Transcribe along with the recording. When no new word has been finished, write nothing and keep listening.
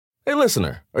Hey,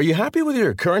 listener, are you happy with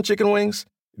your current chicken wings?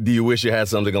 Do you wish you had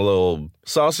something a little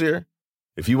saucier?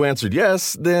 If you answered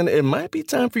yes, then it might be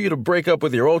time for you to break up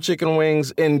with your old chicken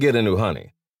wings and get a new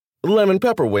honey. Lemon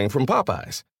pepper wing from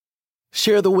Popeyes.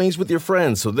 Share the wings with your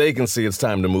friends so they can see it's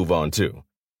time to move on too.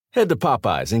 Head to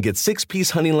Popeyes and get 6-piece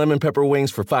honey lemon pepper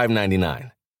wings for $5.99.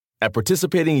 At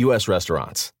participating U.S.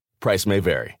 restaurants. Price may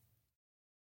vary.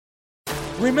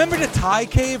 Remember the Thai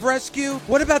cave rescue?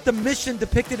 What about the mission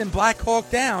depicted in Black Hawk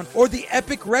Down or the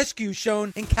epic rescue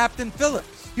shown in Captain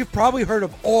Phillips? You've probably heard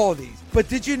of all of these, but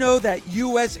did you know that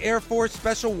U.S. Air Force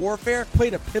Special Warfare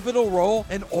played a pivotal role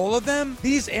in all of them?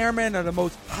 These airmen are the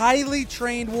most highly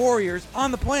trained warriors on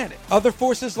the planet. Other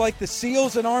forces like the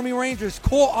SEALs and Army Rangers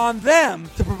call on them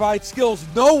to provide skills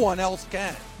no one else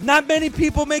can. Not many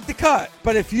people make the cut,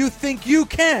 but if you think you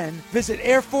can, visit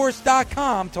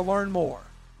airforce.com to learn more.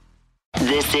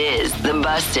 This is the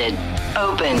Busted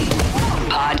Open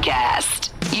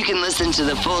Podcast. You can listen to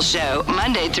the full show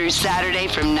Monday through Saturday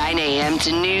from 9 a.m.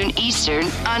 to noon Eastern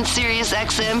on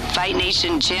SiriusXM Fight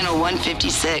Nation Channel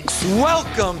 156.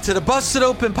 Welcome to the Busted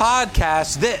Open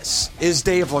Podcast. This is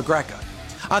Dave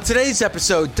LaGreca. On today's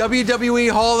episode,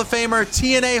 WWE Hall of Famer,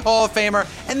 TNA Hall of Famer,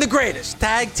 and the greatest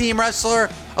tag team wrestler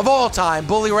of all time,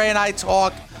 Bully Ray, and I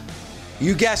talk,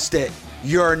 you guessed it,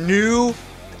 your new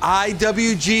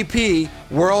IWGP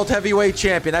World Heavyweight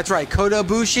Champion. That's right, Kota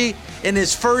Ibushi in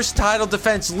his first title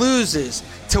defense loses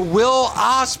to Will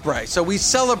Ospreay. So we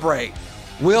celebrate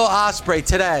Will Ospreay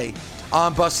today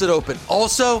on Busted Open.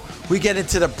 Also, we get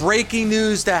into the breaking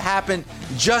news that happened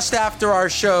just after our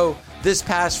show this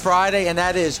past Friday, and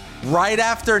that is right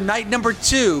after night number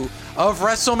 2 of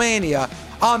WrestleMania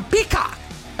on Peacock.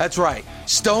 That's right,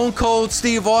 Stone Cold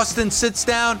Steve Austin sits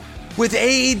down with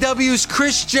AEW's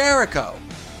Chris Jericho.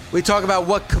 We talk about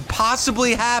what could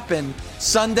possibly happen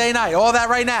Sunday night. All that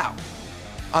right now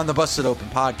on the Busted Open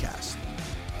Podcast.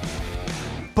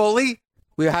 Bully,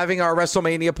 we're having our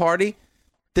WrestleMania party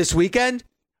this weekend.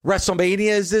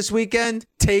 WrestleMania is this weekend.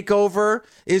 TakeOver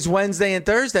is Wednesday and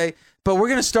Thursday. But we're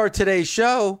going to start today's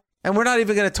show, and we're not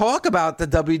even going to talk about the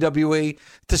WWE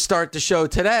to start the show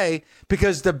today,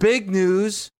 because the big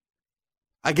news,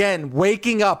 again,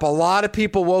 waking up. A lot of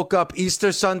people woke up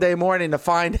Easter Sunday morning to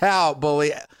find out,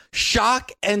 Bully,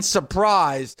 shock and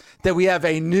surprise that we have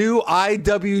a new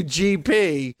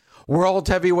IWGP World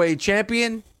Heavyweight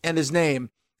Champion, and his name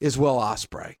is Will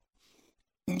Ospreay.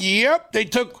 Yep, they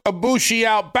took Ibushi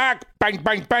out back, bang,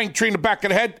 bang, bang, tree in the back of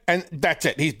the head, and that's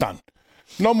it. He's done.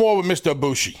 No more with Mr.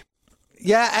 Ibushi.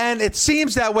 Yeah, and it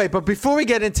seems that way. But before we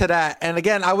get into that, and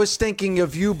again, I was thinking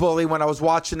of you, Bully, when I was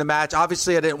watching the match.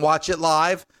 Obviously, I didn't watch it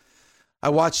live. I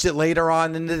watched it later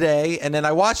on in the day, and then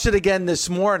I watched it again this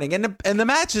morning. And the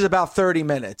match is about 30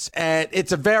 minutes, and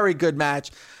it's a very good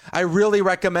match. I really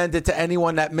recommend it to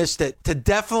anyone that missed it to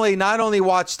definitely not only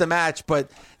watch the match, but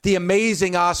the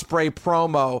amazing Ospreay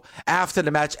promo after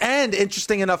the match. And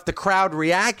interesting enough, the crowd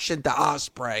reaction to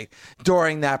Ospreay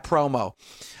during that promo.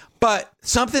 But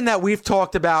something that we've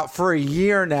talked about for a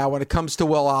year now when it comes to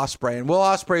Will Ospreay, and Will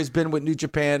Ospreay has been with New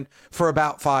Japan for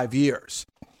about 5 years.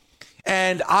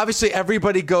 And obviously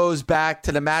everybody goes back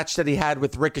to the match that he had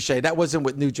with Ricochet. That wasn't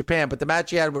with New Japan, but the match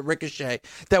he had with Ricochet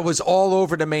that was all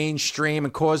over the mainstream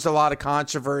and caused a lot of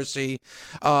controversy.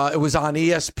 It was on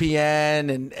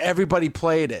ESPN and everybody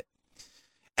played it.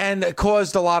 And it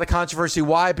caused a lot of controversy.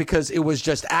 Why? Because it was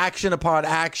just action upon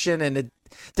action, and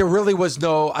there really was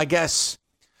no, I guess,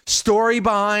 story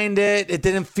behind it. It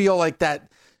didn't feel like that,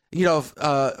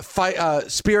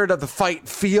 spirit of the fight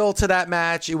feel to that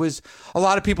match. It was, a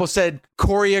lot of people said,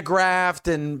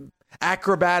 choreographed and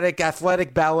acrobatic,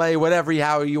 athletic ballet, whatever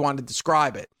how you want to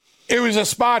describe it. It was a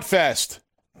spot fest.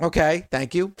 Okay,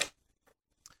 thank you.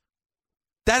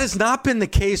 That has not been the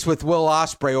case with Will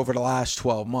Ospreay over the last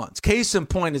 12 months. Case in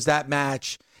point is that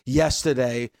match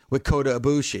yesterday with Kota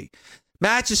Ibushi.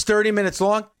 Match is 30 minutes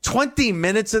long. 20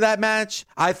 minutes of that match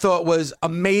I thought was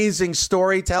amazing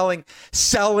storytelling,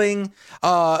 selling,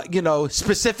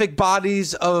 specific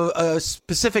bodies of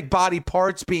specific body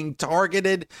parts being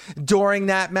targeted during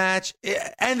that match.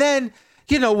 And then,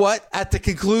 you know what? At the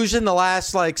conclusion, the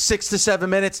last 6 to 7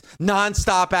 minutes,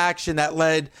 nonstop action that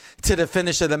led to the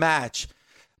finish of the match.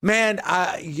 Man,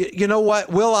 you know what?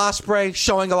 Will Ospreay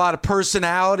showing a lot of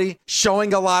personality,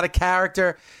 showing a lot of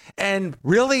character. And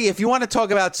really, if you want to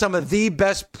talk about some of the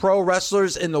best pro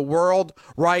wrestlers in the world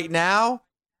right now,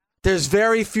 there's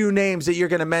very few names that you're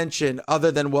going to mention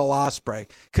other than Will Ospreay,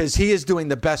 because he is doing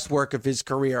the best work of his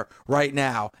career right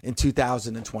now in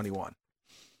 2021.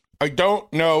 I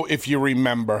don't know if you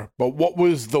remember, but what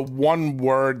was the one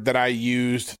word that I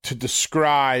used to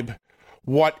describe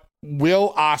what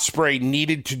Will Ospreay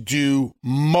needed to do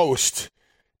most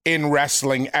in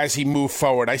wrestling as he moved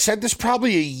forward. I said this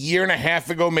probably a year and a half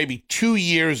ago, maybe 2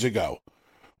 years ago.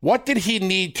 What did he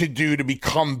need to do to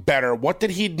become better? What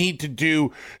did he need to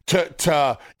do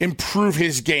to improve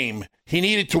his game? He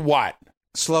needed to what?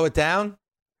 Slow it down?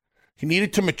 He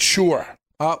needed to mature.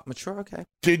 Oh, mature, okay.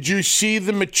 Did you see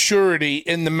the maturity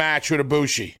in the match with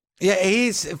Ibushi?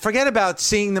 Yeah, forget about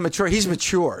seeing the mature. He's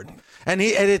matured. And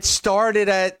it started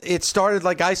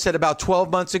like I said about 12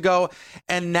 months ago,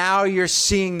 and now you're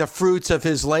seeing the fruits of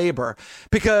his labor.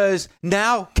 Because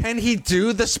now, can he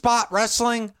do the spot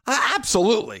wrestling?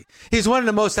 Absolutely. He's one of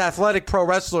the most athletic pro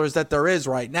wrestlers that there is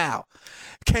right now.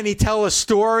 Can he tell a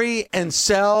story and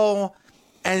sell?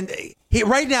 And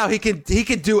right now he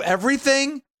can do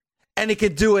everything, and he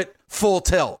could do it full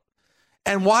tilt.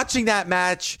 And watching that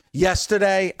match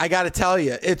yesterday, I got to tell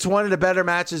you, it's one of the better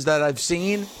matches that I've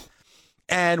seen.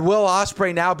 And Will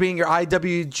Ospreay now being your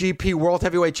IWGP World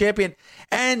Heavyweight Champion.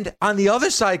 And on the other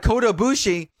side, Kota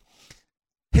Ibushi,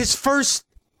 his first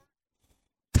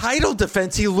title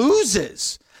defense, he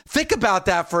loses. Think about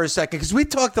that for a second, because we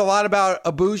talked a lot about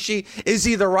Ibushi. Is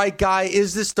he the right guy?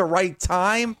 Is this the right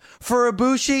time for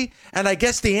Ibushi? And I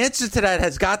guess the answer to that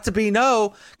has got to be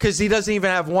no, because he doesn't even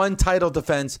have one title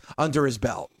defense under his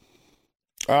belt.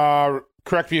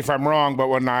 Correct me if I'm wrong, but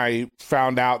when I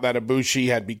found out that Ibushi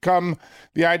had become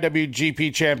the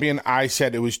IWGP champion, I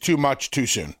said it was too much too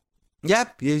soon.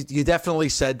 Yep, you definitely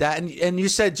said that. And you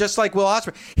said, just like Will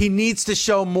Ospreay, he needs to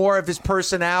show more of his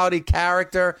personality,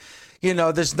 character. You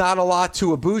know, there's not a lot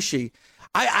to Ibushi.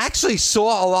 I actually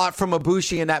saw a lot from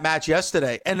Ibushi in that match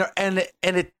yesterday, and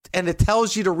it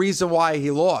tells you the reason why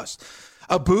he lost.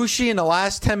 Ibushi in the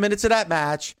last 10 minutes of that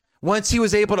match, once he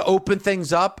was able to open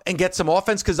things up and get some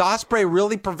offense, because Ospreay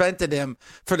really prevented him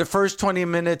for the first 20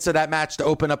 minutes of that match to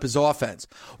open up his offense.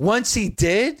 Once he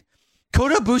did,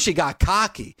 Kota Ibushi got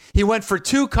cocky. He went for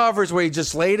 2 covers where he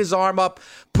just laid his arm up,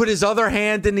 put his other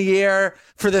hand in the air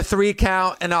for the 3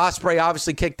 count, and Ospreay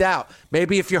obviously kicked out.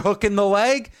 Maybe if you're hooking the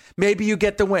leg, maybe you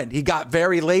get the win. He got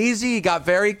very lazy, he got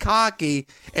very cocky,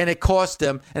 and it cost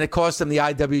him the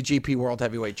IWGP World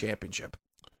Heavyweight Championship.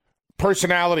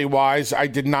 Personality-wise, I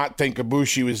did not think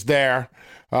Ibushi was there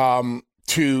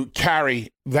to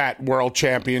carry that world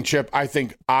championship. I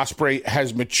think Ospreay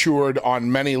has matured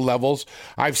on many levels.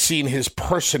 I've seen his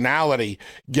personality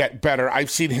get better.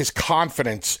 I've seen his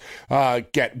confidence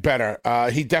get better.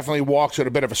 He definitely walks with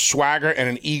a bit of a swagger and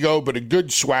an ego, but a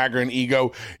good swagger and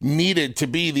ego needed to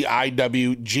be the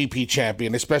IWGP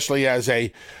champion, especially as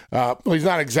a, he's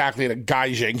not exactly a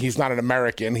Gaijin. He's not an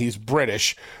American. He's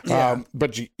British. Yeah.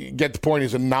 But you get the point.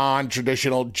 He's a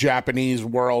non-traditional Japanese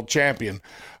world champion.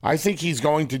 I think he's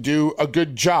going to do a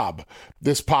good job.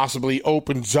 This possibly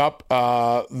opens up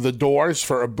the doors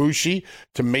for Ibushi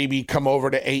to maybe come over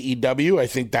to AEW. I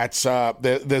think that's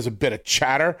there's a bit of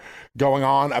chatter going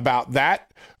on about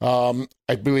that.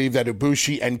 I believe that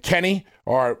Ibushi and Kenny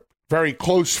are very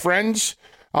close friends,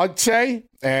 I'd say,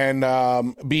 and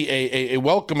be a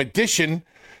welcome addition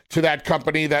to that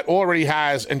company that already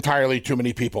has entirely too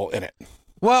many people in it.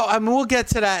 Well, I mean, we'll get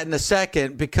to that in a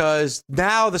second, because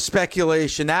now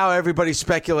everybody's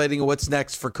speculating what's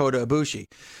next for Kota Ibushi.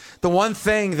 The one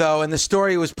thing, though, and the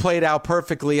story was played out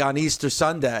perfectly on Easter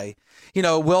Sunday, you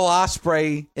know, Will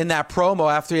Ospreay in that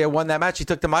promo after he had won that match, he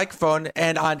took the microphone,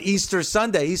 and on Easter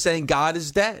Sunday, he's saying God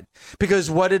is dead. Because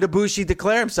what did Ibushi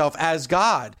declare himself? As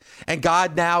God. And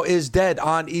God now is dead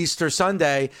on Easter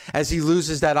Sunday as he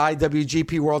loses that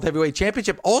IWGP World Heavyweight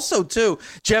Championship. Also, too,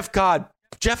 Jeff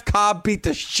Cobb beat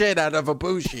the shit out of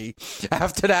Ibushi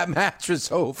after that match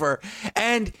was over.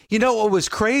 And you know what was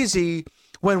crazy?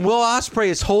 When Will Ospreay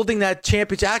is holding that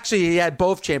championship, actually he had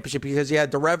both championships because he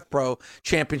had the Rev Pro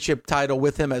championship title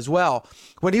with him as well.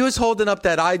 When he was holding up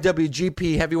that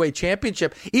IWGP Heavyweight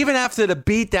Championship, even after the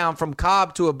beatdown from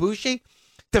Cobb to Ibushi,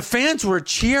 the fans were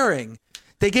cheering.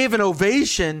 They gave an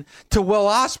ovation to Will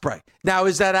Ospreay. Now,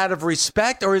 is that out of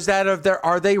respect, or is that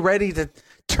are they ready to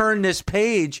turn this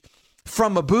page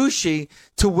from Ibushi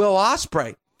to Will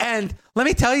Ospreay? And let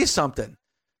me tell you something.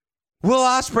 Will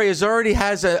Ospreay already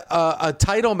has a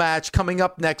title match coming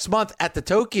up next month at the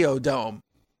Tokyo Dome.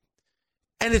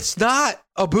 And it's not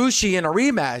Ibushi in a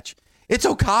rematch. It's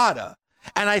Okada.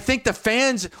 And I think the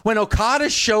fans, when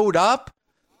Okada showed up,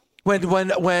 when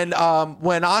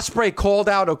Ospreay called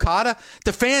out Okada,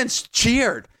 the fans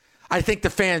cheered. I think the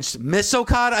fans miss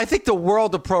Okada. I think the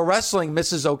world of pro wrestling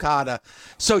misses Okada.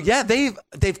 So yeah,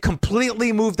 they've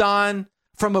completely moved on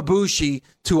from Ibushi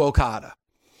to Okada.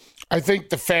 I think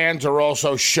the fans are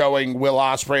also showing Will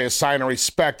Ospreay a sign of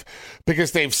respect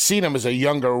because they've seen him as a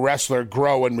younger wrestler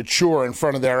grow and mature in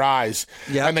front of their eyes.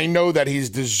 Yep. And they know that he's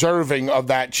deserving of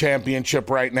that championship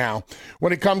right now.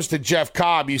 When it comes to Jeff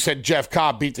Cobb, you said Jeff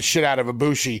Cobb beat the shit out of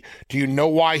Ibushi. Do you know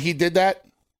why he did that?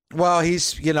 Well,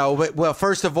 he's,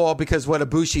 first of all, because what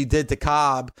Ibushi did to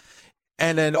Cobb,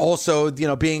 and then also,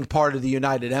 being part of the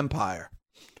United Empire.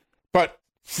 But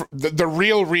the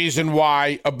real reason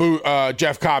why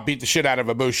Jeff Cobb beat the shit out of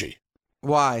Ibushi.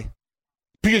 Why?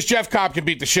 Because Jeff Cobb can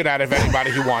beat the shit out of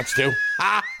anybody he wants to.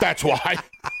 That's why.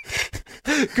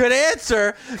 Good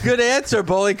answer,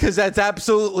 Bully, because that's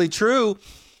absolutely true.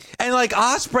 And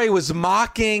Ospreay was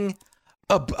mocking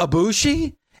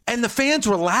Ibushi, and the fans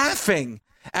were laughing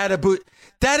at Ibushi.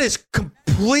 That is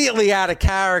completely out of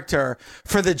character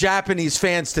for the Japanese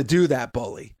fans to do that,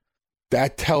 Bully.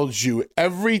 That tells you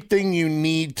everything you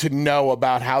need to know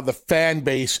about how the fan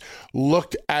base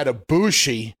looked at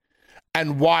Ibushi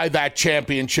and why that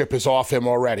championship is off him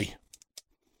already.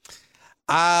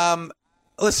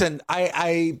 Listen,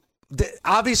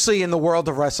 obviously in the world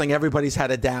of wrestling, everybody's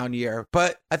had a down year,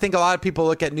 but I think a lot of people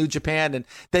look at New Japan and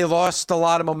they lost a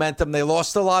lot of momentum. They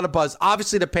lost a lot of buzz.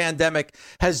 Obviously, the pandemic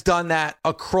has done that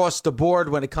across the board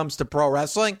when it comes to pro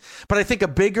wrestling. But I think a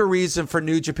bigger reason for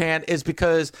New Japan is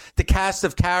because the cast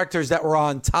of characters that were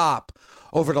on top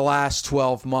over the last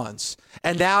 12 months.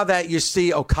 And now that you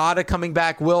see Okada coming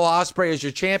back, Will Ospreay as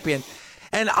your champion,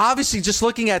 and obviously just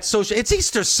looking at social, it's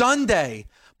Easter Sunday,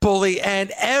 Bully,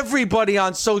 and everybody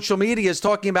on social media is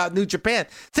talking about New Japan.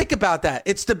 Think about that.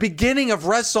 It's the beginning of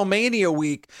WrestleMania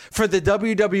week for the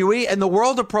WWE, and the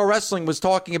world of pro wrestling was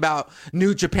talking about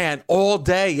New Japan all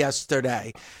day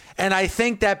yesterday. And I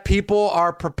think that people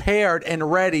are prepared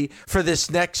and ready for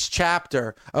this next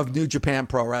chapter of New Japan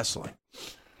Pro Wrestling.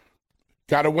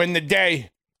 Got to win the day.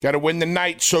 Got to win the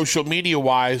night, social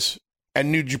media-wise,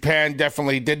 and New Japan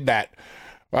definitely did that.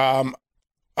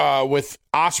 With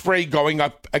Ospreay going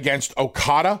up against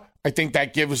Okada, I think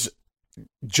that gives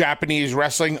Japanese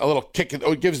wrestling a little kick.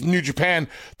 It gives New Japan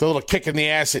the little kick in the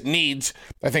ass it needs.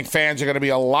 I think fans are going to be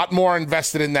a lot more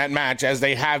invested in that match as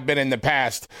they have been in the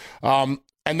past. And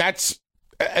this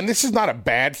is not a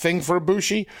bad thing for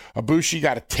Ibushi. Ibushi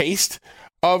got a taste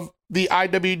of the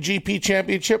IWGP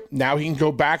Championship. Now he can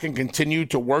go back and continue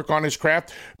to work on his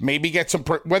craft. Maybe get some,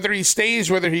 whether he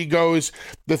stays, whether he goes.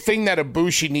 The thing that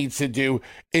Ibushi needs to do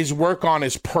is work on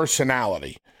his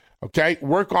personality. Okay?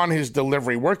 Work on his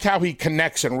delivery. Work how he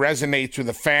connects and resonates with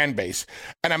the fan base.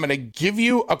 And I'm going to give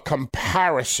you a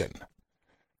comparison.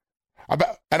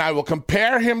 And I will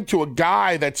compare him to a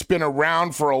guy that's been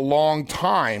around for a long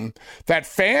time that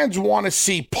fans want to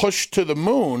see pushed to the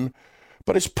moon,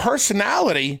 but his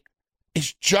personality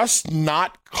is just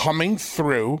not coming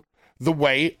through the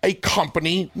way a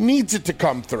company needs it to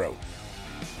come through.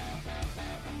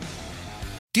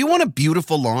 Do you want a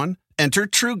beautiful lawn? Enter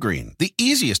TruGreen, the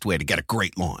easiest way to get a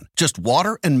great lawn. Just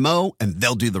water and mow, and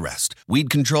they'll do the rest. Weed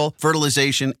control,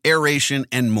 fertilization, aeration,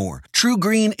 and more.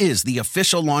 TruGreen is the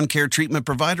official lawn care treatment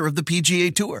provider of the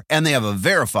PGA Tour, and they have a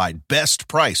verified best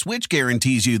price, which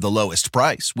guarantees you the lowest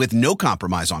price with no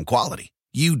compromise on quality.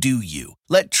 You do you.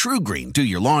 Let TruGreen do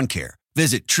your lawn care.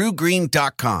 Visit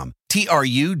TruGreen.com,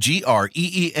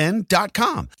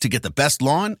 TruGreen.com, to get the best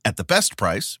lawn at the best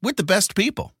price with the best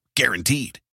people.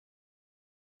 Guaranteed.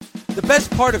 The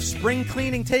best part of spring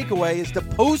cleaning takeaway is the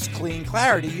post-clean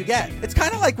clarity you get. It's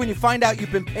kind of like when you find out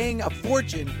you've been paying a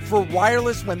fortune for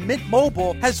wireless when Mint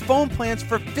Mobile has phone plans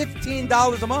for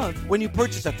 $15 a month when you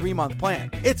purchase a 3-month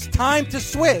plan. It's time to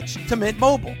switch to Mint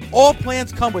Mobile. All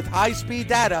plans come with high-speed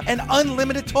data and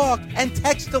unlimited talk and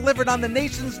text delivered on the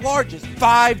nation's largest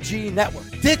 5G network.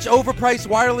 Ditch overpriced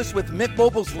wireless with Mint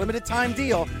Mobile's limited time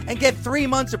deal and get 3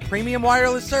 months of premium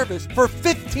wireless service for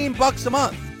 $15 a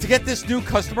month. To get this new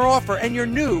customer offer and your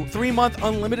new 3-month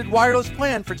unlimited wireless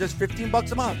plan for just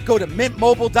 $15 a month, go to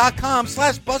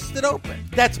mintmobile.com/bustedopen.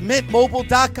 That's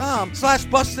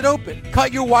mintmobile.com/bustedopen.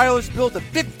 Cut your wireless bill to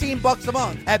 $15 a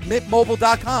month at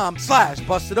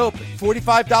mintmobile.com/bustedopen.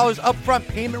 $45 upfront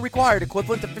payment required,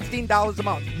 equivalent to $15 a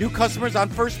month. New customers on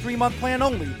first 3-month plan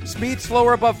only. Speed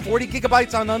slower above 40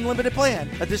 gigabytes on unlimited plan.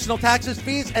 Additional taxes,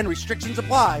 fees, and restrictions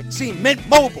apply. See Mint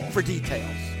Mobile for details.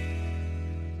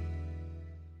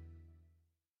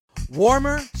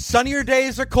 Warmer, sunnier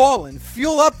days are calling.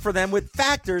 Fuel up for them with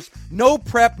Factor's no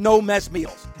prep, no mess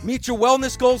meals. Meet your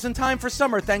wellness goals in time for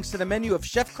summer thanks to the menu of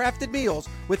chef-crafted meals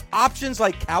with options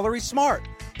like Calorie Smart,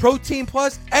 Protein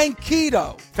Plus, and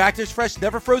Keto. Factor's fresh,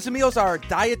 never frozen meals are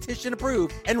dietitian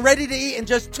approved and ready to eat in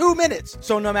just 2 minutes.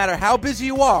 So no matter how busy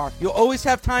you are, you'll always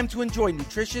have time to enjoy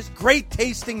nutritious, great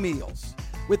tasting meals.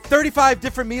 With 35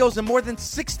 different meals and more than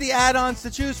 60 add-ons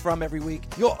to choose from every week,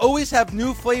 you'll always have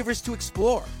new flavors to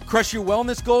explore. Crush your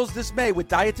wellness goals this May with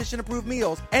dietitian-approved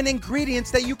meals and ingredients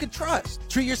that you can trust.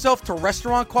 Treat yourself to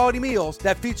restaurant-quality meals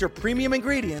that feature premium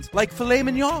ingredients like filet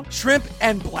mignon, shrimp,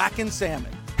 and blackened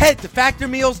salmon. Head to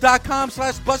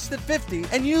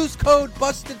factormeals.com/busted50 and use code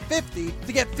busted50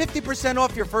 to get 50%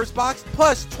 off your first box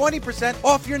plus 20%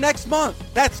 off your next month.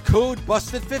 That's code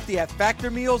busted50 at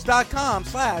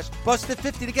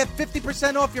factormeals.com/busted50 to get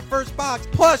 50% off your first box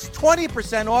plus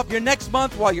 20% off your next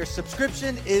month while your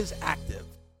subscription is active.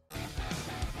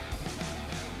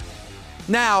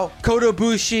 Now, Kota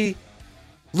Ibushi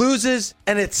loses,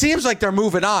 and it seems like they're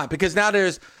moving on because now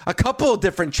there's a couple of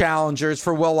different challengers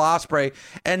for Will Ospreay,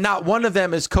 and not one of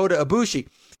them is Kota Ibushi.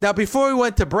 Now, before we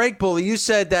went to break, Bully, you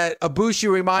said that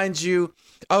Ibushi reminds you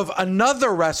of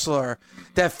another wrestler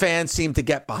that fans seem to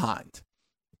get behind.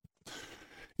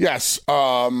 Yes,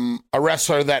 a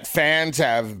wrestler that fans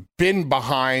have been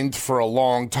behind for a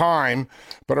long time,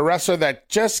 but a wrestler that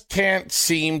just can't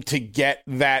seem to get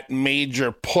that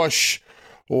major push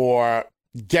or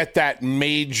get that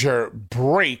major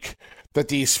break that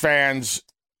these fans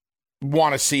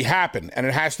want to see happen. And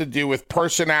it has to do with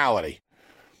personality.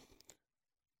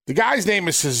 The guy's name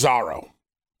is Cesaro.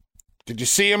 Did you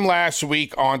see him last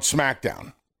week on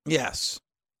SmackDown? Yes.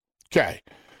 Okay.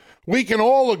 We can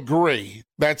all agree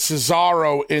that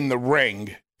Cesaro in the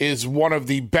ring is one of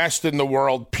the best in the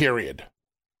world, period.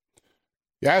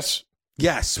 Yes?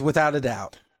 Yes, without a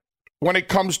doubt. When it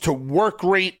comes to work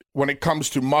rate, when it comes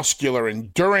to muscular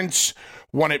endurance,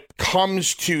 when it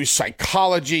comes to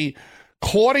psychology,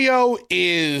 Claudio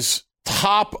is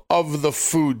top of the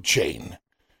food chain.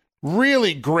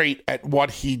 Really great at what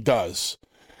he does.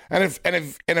 And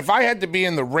if I had to be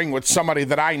in the ring with somebody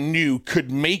that I knew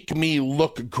could make me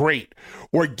look great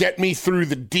or get me through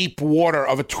the deep water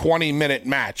of a 20-minute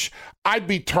match, I'd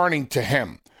be turning to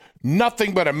him.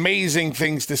 Nothing but amazing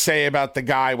things to say about the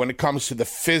guy when it comes to the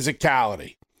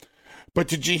physicality. But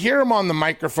did you hear him on the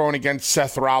microphone against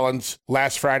Seth Rollins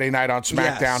last Friday night on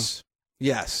SmackDown?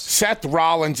 Yes. Seth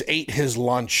Rollins ate his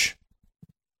lunch.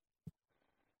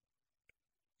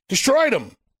 Destroyed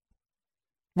him.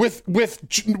 With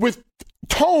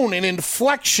tone and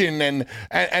inflection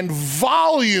and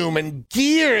volume and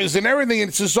gears and everything.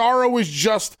 And Cesaro was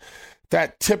just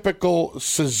that typical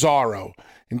Cesaro.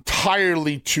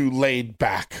 Entirely too laid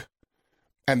back.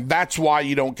 And that's why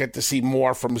you don't get to see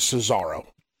more from Cesaro.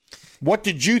 What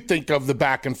did you think of the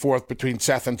back and forth between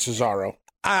Seth and Cesaro?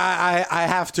 I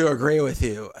have to agree with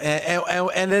you.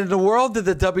 And in the world of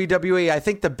the WWE, I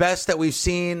think the best that we've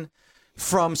seen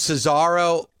from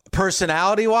Cesaro,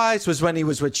 personality-wise, was when he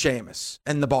was with Sheamus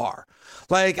in the bar.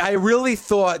 Like, I really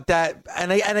thought that,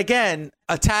 and again,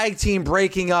 a tag team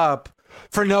breaking up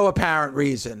for no apparent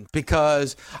reason,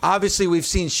 because obviously we've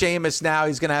seen Sheamus now.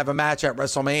 He's going to have a match at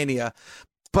WrestleMania.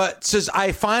 But since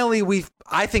I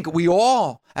think we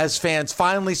all as fans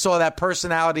finally saw that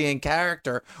personality and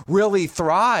character really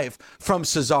thrive from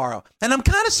Cesaro. And I'm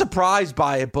kind of surprised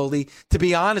by it, Bully, to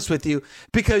be honest with you,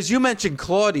 because you mentioned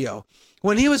Claudio.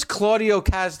 When he was Claudio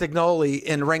Castagnoli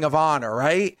in Ring of Honor,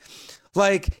 right?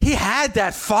 Like, he had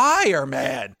that fire,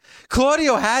 man.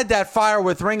 Claudio had that fire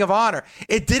with Ring of Honor.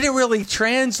 It didn't really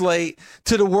translate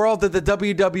to the world of the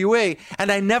WWE,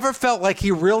 and I never felt like he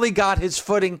really got his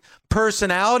footing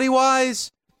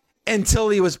personality-wise until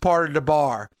he was part of the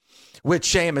bar with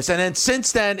Sheamus. And then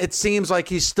since then, it seems like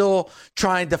he's still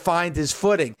trying to find his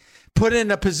footing. Put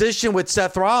in a position with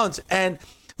Seth Rollins, and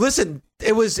listen,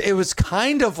 it was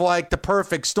kind of like the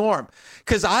perfect storm,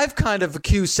 because I've kind of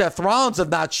accused Seth Rollins of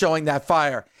not showing that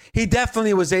fire. He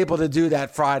definitely was able to do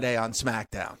that Friday on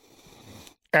SmackDown.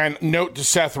 And note to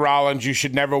Seth Rollins, you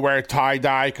should never wear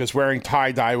tie-dye, because wearing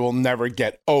tie-dye will never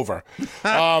get over.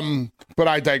 But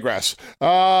I digress.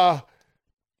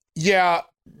 Yeah,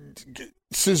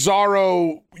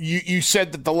 Cesaro, you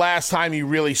said that the last time you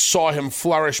really saw him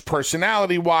flourish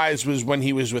personality-wise was when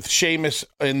he was with Sheamus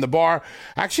in the bar.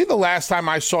 Actually, the last time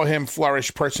I saw him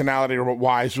flourish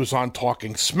personality-wise was on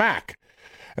Talking Smack.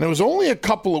 And it was only a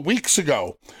couple of weeks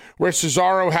ago where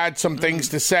Cesaro had some things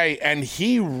to say, and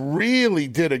he really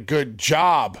did a good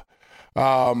job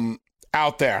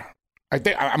out there.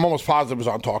 I'm almost positive it was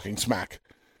on Talking Smack.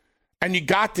 And you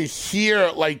got to hear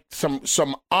like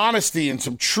some honesty and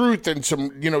some truth and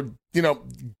some,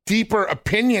 deeper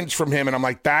opinions from him. And I'm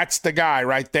like, that's the guy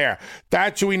right there.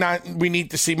 That's who we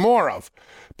need to see more of.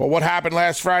 But what happened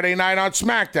last Friday night on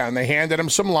SmackDown? They handed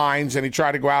him some lines and he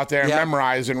tried to go out there and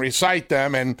memorize and recite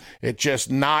them, and it's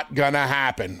just not going to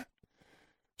happen.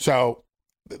 So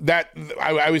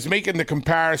I was making the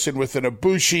comparison with an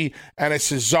Ibushi and a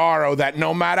Cesaro, that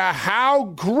no matter how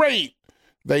great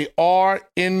they are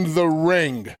in the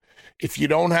ring, if you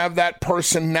don't have that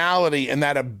personality and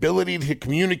that ability to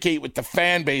communicate with the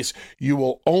fan base, you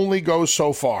will only go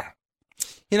so far.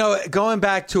 You know, going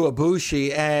back to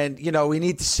Ibushi, and, you know, we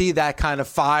need to see that kind of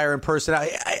fire and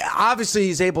personality. Obviously,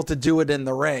 he's able to do it in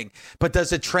the ring, but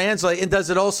does it translate? And does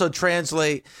it also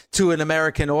translate to an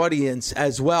American audience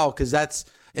as well? Because that's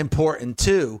important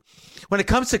too. When it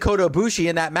comes to Kota Ibushi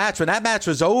in that match, when that match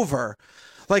was over,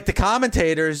 like the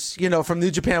commentators, you know, from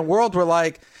New Japan World were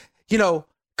like, you know,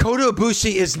 Kota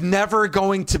Ibushi is never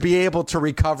going to be able to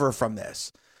recover from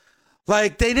this.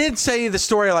 Like, they didn't say the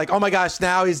story like, oh my gosh,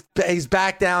 now he's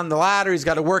back down the ladder, he's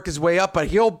got to work his way up, but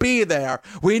he'll be there.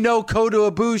 We know Kota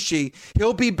Ibushi,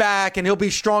 he'll be back and he'll be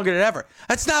stronger than ever.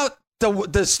 That's not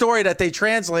the story that they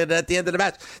translated at the end of the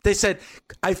match. They said,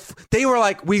 they were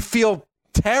like, we feel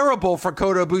terrible for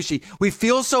Kota Ibushi. We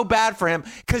feel so bad for him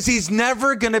because he's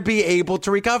never going to be able to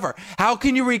recover. How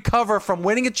can you recover from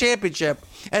winning a championship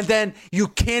and then you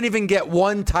can't even get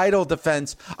one title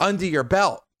defense under your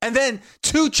belt? And then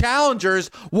two challengers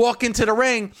walk into the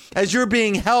ring as you're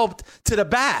being helped to the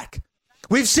back.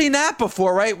 We've seen that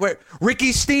before, right? Where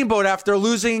Ricky Steamboat, after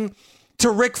losing to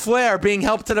Ric Flair, being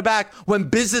helped to the back when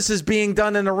business is being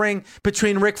done in the ring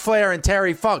between Ric Flair and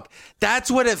Terry Funk. That's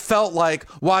what it felt like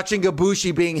watching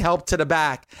Ibushi being helped to the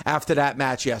back after that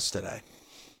match yesterday.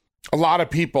 A lot of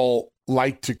people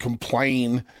like to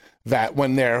complain that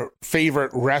when their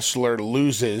favorite wrestler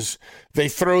loses, they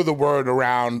throw the word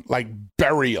around like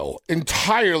burial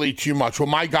entirely too much. When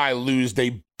my guy lose,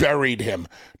 they buried him.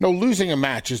 No, losing a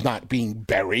match is not being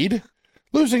buried.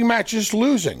 Losing a match is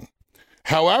losing.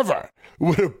 However,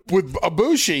 with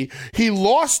Ibushi, he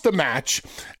lost the match,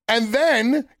 and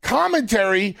then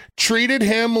commentary treated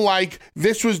him like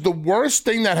this was the worst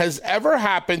thing that has ever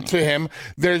happened to him.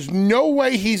 There's no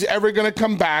way he's ever going to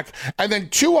come back. And then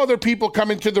two other people come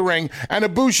into the ring, and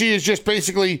Ibushi is just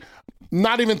basically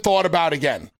not even thought about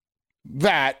again.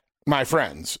 That, my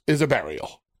friends, is a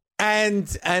burial.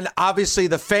 And obviously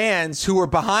the fans who were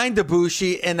behind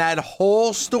Ibushi in that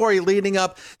whole story leading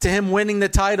up to him winning the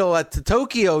title at the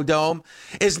Tokyo Dome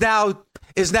is now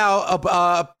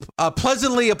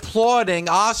pleasantly applauding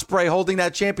Ospreay holding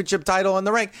that championship title in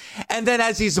the ring. And then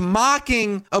as he's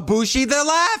mocking Ibushi, they're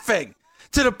laughing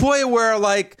to the point where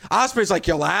like Ospreay's like,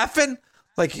 "You're laughing?"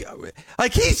 Like he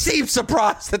seemed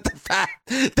surprised at the fact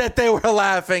that they were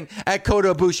laughing at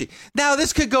Kota Ibushi. Now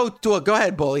this could go to go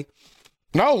ahead, Bully.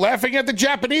 No, laughing at the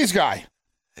Japanese guy.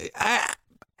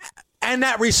 And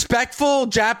that respectful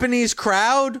Japanese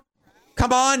crowd?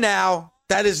 Come on now.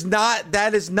 That is not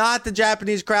the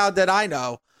Japanese crowd that I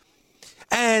know.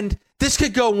 And this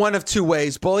could go one of two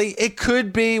ways, Bully. It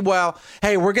could be, well,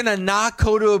 hey, we're going to knock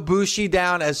Kota Ibushi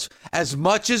down as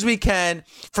much as we can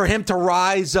for him to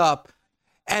rise up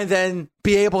and then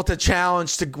be able to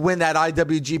challenge to win that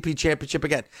IWGP championship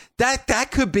again.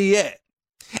 That could be it.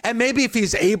 And maybe if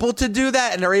he's able to do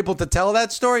that and they're able to tell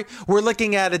that story, we're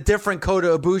looking at a different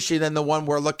Kota Ibushi than the one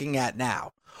we're looking at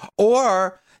now.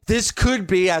 Or this could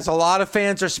be, as a lot of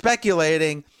fans are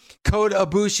speculating, Kota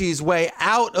Ibushi's way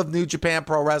out of New Japan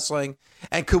Pro Wrestling,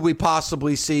 and could we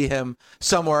possibly see him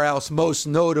somewhere else, most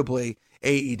notably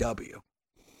AEW?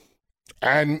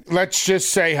 And let's just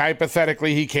say,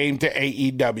 hypothetically, he came to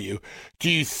AEW. Do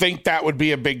you think that would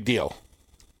be a big deal?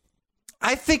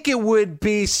 I think it would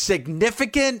be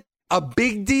significant, a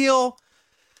big deal.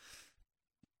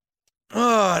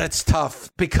 Oh, that's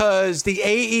tough because the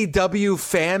AEW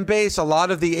fan base, a lot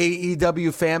of the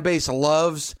AEW fan base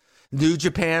loves New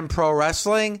Japan Pro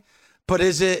Wrestling, but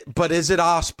is it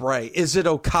Ospreay? Is it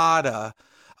Okada?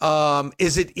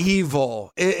 Is it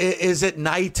Evil? Is it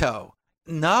Naito?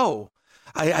 No,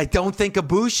 I don't think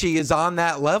Ibushi is on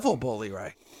that level, Bully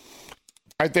Ray.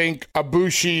 I think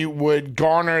Ibushi would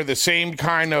garner the same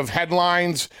kind of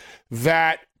headlines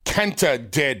that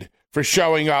Kenta did for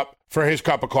showing up for his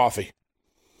cup of coffee.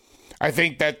 I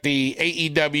think that the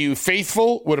AEW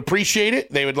faithful would appreciate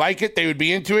it. They would like it. They would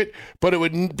be into it, but it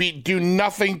would do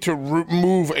nothing to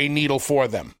move a needle for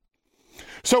them.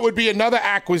 So it would be another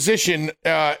acquisition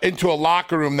into a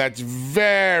locker room that's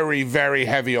very, very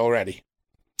heavy already.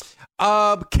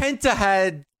 Kenta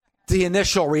had the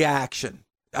initial reaction.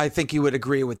 I think you would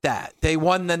agree with that. They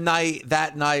won that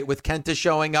night with Kenta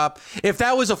showing up. If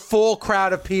that was a full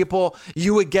crowd of people,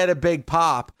 you would get a big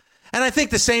pop. And I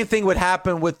think the same thing would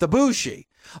happen with Ibushi.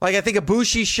 Like, I think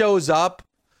Ibushi shows up,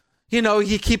 you know,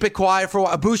 you keep it quiet for a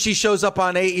while. Ibushi shows up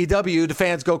on AEW, the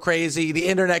fans go crazy, the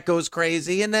internet goes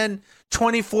crazy, and then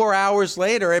 24 hours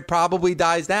later, it probably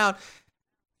dies down.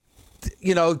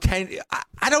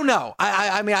 I don't know.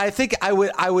 I mean, I think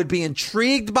I would be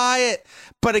intrigued by it,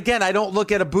 but again, I don't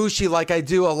look at Ibushi like I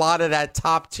do a lot of that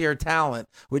top tier talent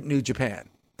with New Japan.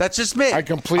 That's just me. I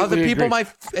completely agree.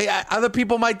 Other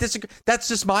people might disagree. That's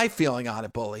just my feeling on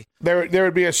it, Bully. There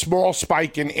would be a small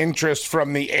spike in interest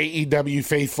from the AEW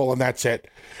faithful, and that's it.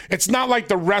 It's not like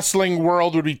the wrestling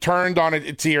world would be turned on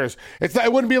its ears.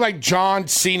 It wouldn't be like John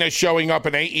Cena showing up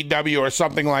in AEW or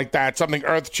something like that, something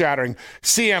earth-shattering.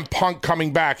 CM Punk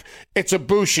coming back. It's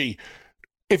Ibushi.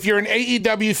 If you're an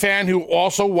AEW fan who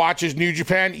also watches New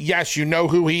Japan, yes, you know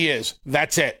who he is.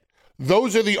 That's it.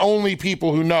 Those are the only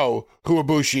people who know who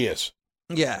Ibushi is.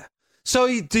 Yeah. So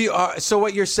so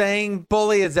what you're saying,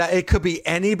 Bully, is that it could be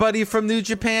anybody from New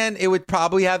Japan. It would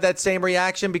probably have that same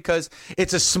reaction because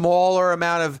it's a smaller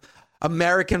amount of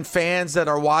American fans that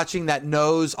are watching that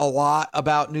knows a lot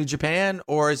about New Japan,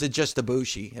 or is it just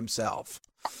Ibushi himself?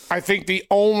 I think the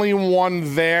only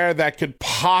one there that could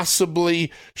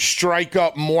possibly strike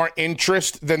up more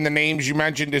interest than the names you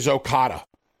mentioned is Okada.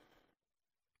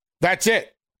 That's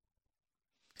it.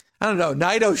 I don't know.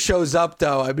 Naito shows up,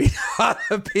 though. I mean, a lot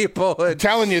of people. I'm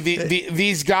telling you,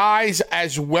 these guys,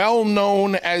 as well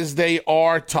known as they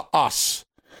are to us,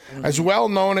 as well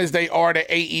known as they are to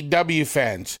AEW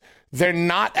fans, they're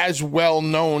not as well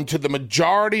known to the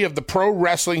majority of the pro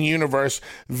wrestling universe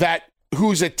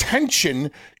whose attention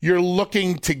you're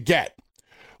looking to get.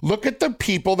 Look at the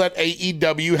people that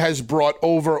AEW has brought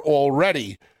over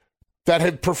already that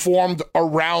have performed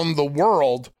around the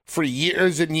world for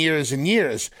years and years and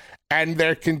years. And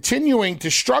they're continuing to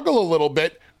struggle a little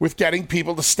bit with getting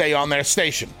people to stay on their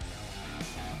station.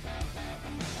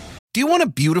 Do you want a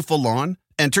beautiful lawn?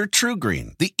 Enter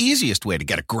TruGreen, the easiest way to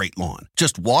get a great lawn.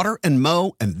 Just water and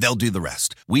mow, and they'll do the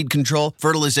rest. Weed control,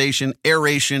 fertilization,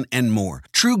 aeration, and more.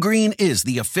 TruGreen is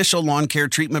the official lawn care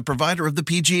treatment provider of the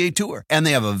PGA Tour, and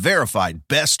they have a verified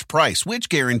best price, which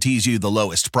guarantees you the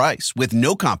lowest price with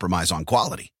no compromise on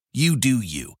quality. You do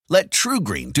you. Let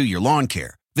TruGreen do your lawn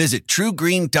care. Visit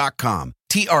TruGreen.com,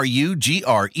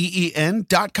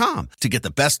 TruGreen.com, to get the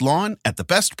best lawn at the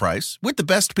best price with the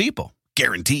best people.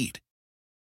 Guaranteed.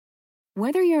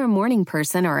 Whether you're a morning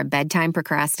person or a bedtime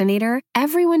procrastinator,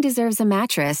 everyone deserves a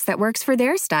mattress that works for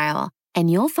their style. And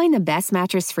you'll find the best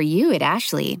mattress for you at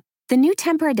Ashley. The new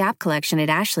Tempur-Adapt collection at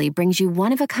Ashley brings you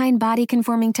one-of-a-kind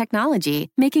body-conforming technology,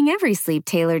 making every sleep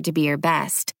tailored to be your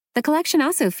best. The collection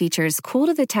also features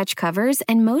cool-to-the-touch covers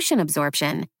and motion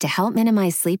absorption to help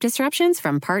minimize sleep disruptions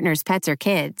from partners, pets, or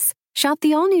kids. Shop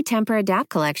the all-new Tempur-Adapt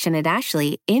collection at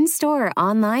Ashley, in-store or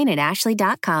online at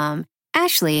ashley.com.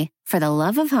 Ashley, for the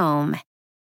love of home.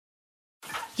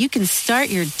 You can start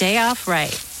your day off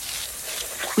right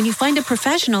when you find a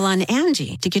professional on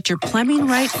Angie to get your plumbing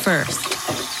right first.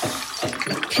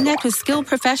 Connect with skilled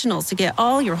professionals to get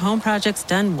all your home projects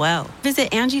done well.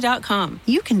 Visit Angie.com.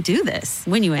 You can do this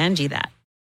when you Angie that.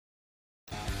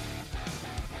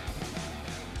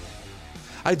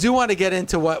 I do want to get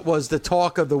into what was the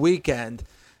talk of the weekend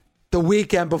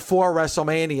before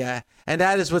WrestleMania, and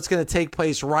that is what's going to take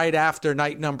place right after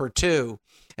night number 2,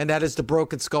 and that is the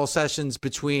Broken Skull sessions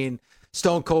between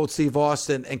Stone Cold Steve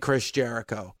Austin and Chris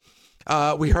Jericho.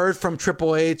 We heard from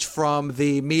Triple H from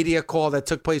the media call that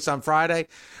took place on Friday,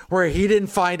 where he didn't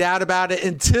find out about it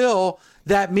until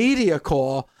that media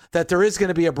call that there is going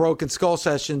to be a Broken Skull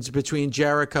sessions between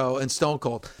Jericho and Stone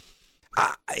Cold.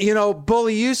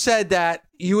 Bully, you said that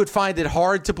you would find it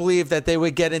hard to believe that they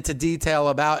would get into detail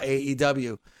about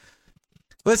AEW.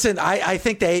 Listen, I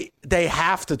think they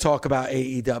have to talk about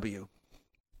AEW.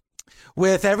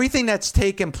 With everything that's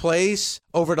taken place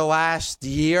over the last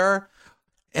year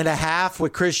and a half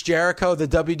with Chris Jericho, the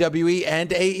WWE, and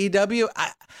AEW,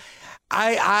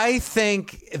 I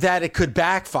think that it could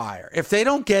backfire. If they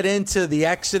don't get into the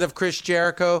exit of Chris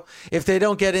Jericho, if they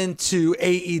don't get into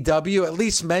AEW, at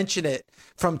least mention it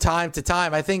from time to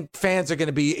time, I think fans are going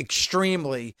to be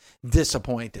extremely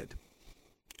disappointed.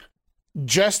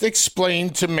 Just explain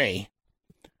to me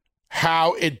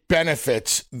how it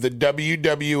benefits the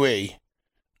WWE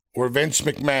or Vince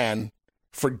McMahon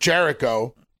for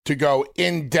Jericho to go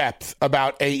in depth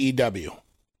about AEW.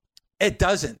 It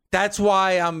doesn't. That's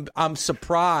why I'm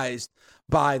surprised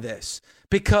by this,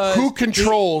 because who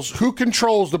controls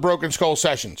the Broken Skull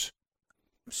sessions?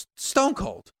 Stone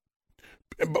Cold.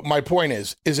 But my point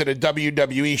is it a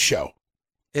WWE show?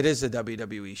 It is a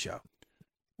WWE show.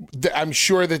 I'm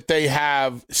sure that they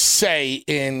have say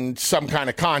in some kind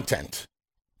of content.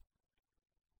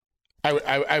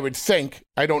 I would think.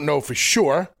 I don't know for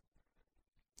sure.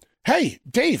 Hey,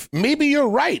 Dave, maybe you're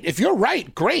right. If you're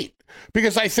right, great.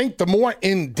 Because I think the more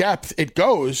in-depth it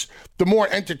goes, the more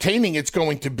entertaining it's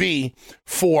going to be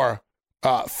for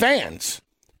fans.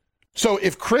 So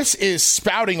if Chris is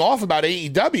spouting off about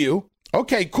AEW,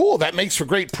 okay, cool. That makes for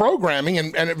great programming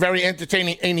and a very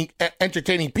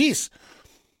entertaining piece.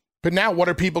 But now what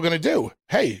are people going to do?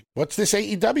 Hey, what's this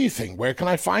AEW thing? Where can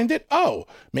I find it? Oh,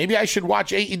 maybe I should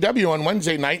watch AEW on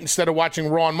Wednesday night instead of watching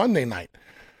Raw on Monday night.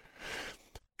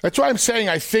 That's why I'm saying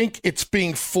I think it's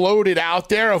being floated out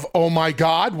there of, oh my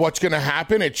God, what's going to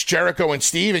happen? It's Jericho and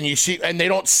Steve, and you see, and they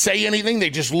don't say anything. They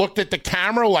just looked at the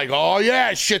camera like, oh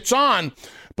yeah, shit's on.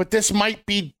 But this might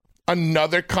be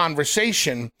another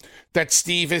conversation that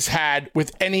Steve has had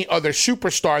with any other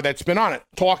superstar that's been on it,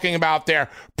 talking about their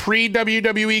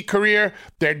pre-WWE career,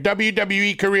 their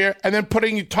WWE career, and then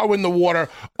putting your toe in the water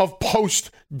of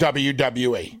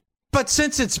post-WWE. But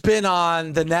since it's been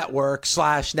on the network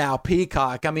 / now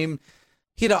Peacock, I mean,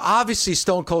 obviously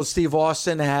Stone Cold Steve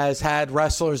Austin has had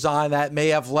wrestlers on that may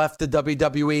have left the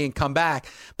WWE and come back.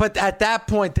 But at that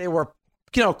point, they were,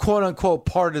 quote unquote,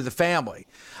 part of the family.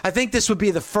 I think this would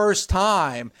be the first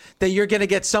time that you're going to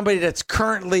get somebody that's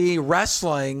currently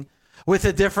wrestling with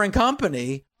a different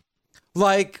company,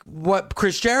 like what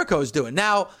Chris Jericho is doing.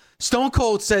 Now, Stone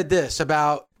Cold said this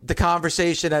about the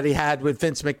conversation that he had with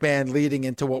Vince McMahon leading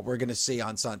into what we're going to see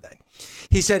on Sunday.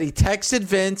 He said he texted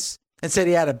Vince and said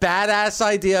he had a badass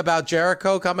idea about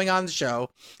Jericho coming on the show.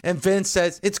 And Vince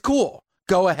says, it's cool.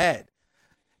 Go ahead.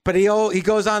 But he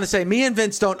goes on to say, me and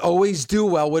Vince don't always do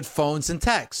well with phones and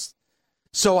texts.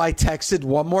 So I texted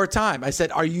one more time. I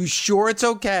said, are you sure it's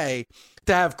okay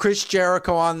to have Chris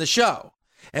Jericho on the show?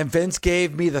 And Vince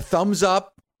gave me the thumbs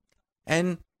up,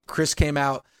 and Chris came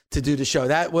out to do the show.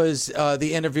 That was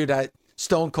the interview that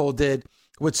Stone Cold did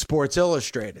with Sports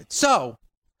Illustrated. So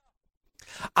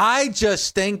I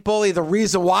just think, Bully, the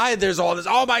reason why there's all this,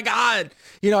 oh my God,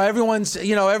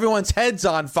 everyone's head's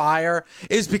on fire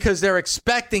is because they're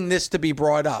expecting this to be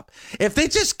brought up. If they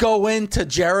just go into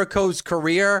Jericho's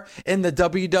career in the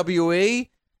WWE,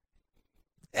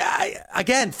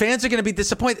 again, fans are going to be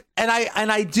disappointed. And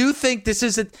I do think this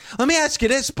is let me ask you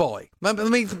this, Bully.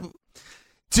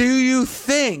 Do you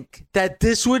think that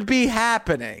this would be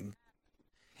happening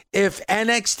if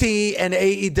NXT and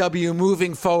AEW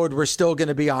moving forward were still going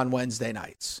to be on Wednesday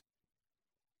nights?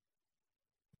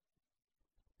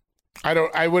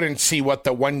 I wouldn't see what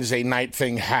the Wednesday night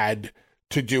thing had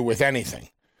to do with anything.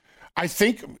 I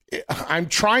think I'm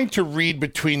trying to read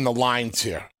between the lines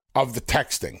here of the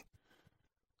texting.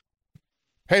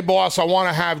 Hey, boss, I want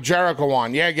to have Jericho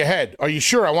on. Yeah, go ahead. Are you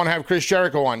sure? I want to have Chris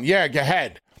Jericho on. Yeah, go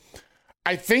ahead.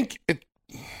 I think it's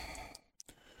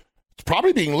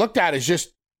probably being looked at as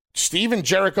just Steve and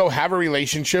Jericho have a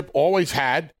relationship, always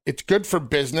had. It's good for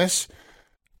business.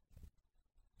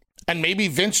 And maybe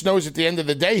Vince knows at the end of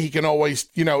the day he can always,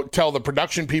 tell the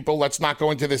production people, let's not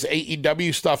go into this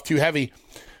AEW stuff too heavy.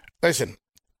 Listen.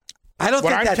 I don't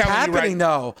think that's happening,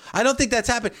 though. I don't think that's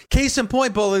happening. Case in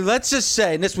point, Bully, let's just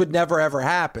say, and this would never, ever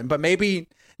happen, but maybe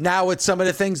now with some of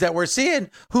the things that we're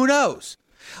seeing, who knows?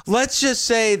 Let's just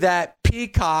say that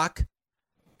Peacock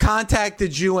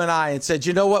contacted you and I and said,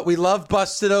 you know what? We love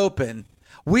Busted Open.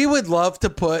 We would love to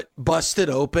put Busted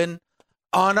Open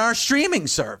on our streaming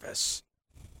service.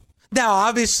 Now,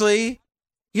 obviously,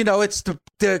 it's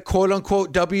the quote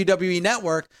unquote WWE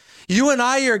network. You and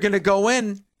I are going to go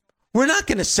in. We're not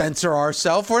going to censor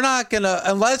ourselves. We're not going to,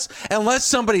 unless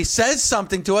somebody says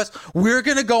something to us, we're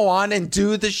going to go on and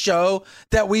do the show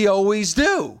that we always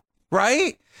do.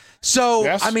 Right? So,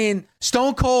 yes. I mean,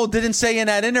 Stone Cold didn't say in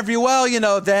that interview,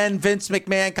 well, then Vince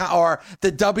McMahon or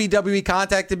the WWE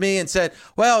contacted me and said,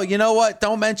 well, you know what?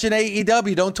 Don't mention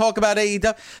AEW. Don't talk about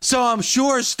AEW. So I'm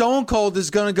sure Stone Cold is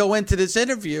going to go into this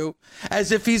interview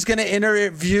as if he's going to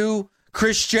interview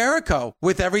Chris Jericho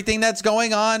with everything that's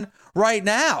going on right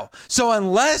now. So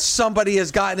unless somebody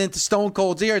has gotten into Stone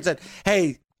Cold's ear and said,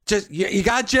 hey, just you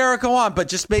got Jericho on, but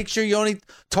just make sure you only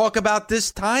talk about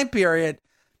this time period.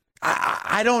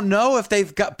 I don't know if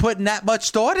they've got putting that much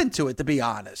thought into it, to be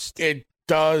honest. It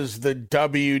does the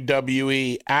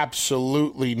WWE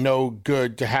absolutely no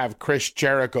good to have Chris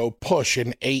Jericho push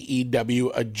an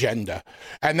AEW agenda.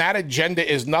 And that agenda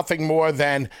is nothing more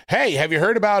than, hey, have you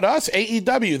heard about us?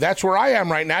 AEW, that's where I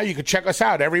am right now. You can check us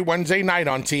out every Wednesday night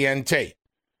on TNT.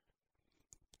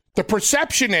 The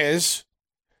perception is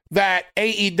that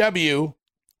AEW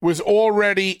was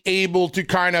already able to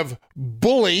kind of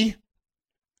bully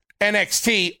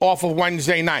NXT off of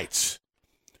Wednesday nights.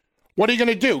 What are you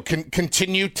going to do?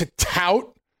 Continue to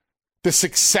tout the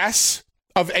success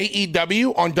of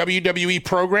AEW on WWE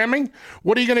programming?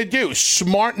 What are you going to do?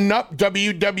 Smarten up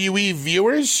WWE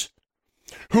viewers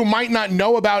who might not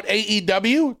know about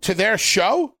AEW to their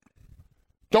show?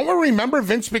 Don't we remember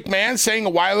Vince McMahon saying a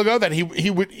while ago that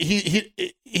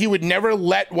he would never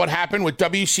let what happened with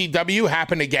WCW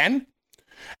happen again?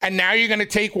 And now you're going to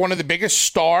take one of the biggest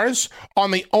stars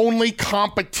on the only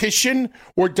competition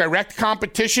or direct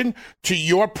competition to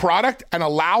your product and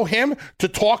allow him to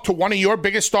talk to one of your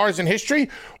biggest stars in history?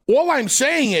 All I'm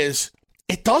saying is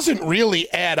it doesn't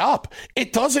really add up.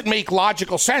 It doesn't make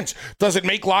logical sense. Does it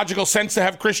make logical sense to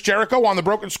have Chris Jericho on the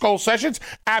Broken Skull Sessions?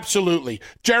 Absolutely.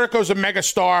 Jericho's a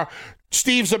megastar.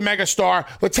 Steve's a megastar.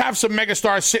 Let's have some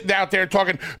megastars sitting out there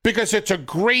talking, because it's a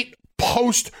great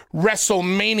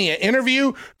post-WrestleMania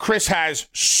interview. Chris has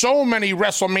so many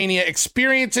WrestleMania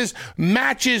experiences,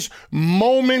 matches,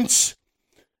 moments.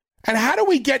 And how do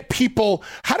we get people,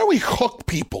 how do we hook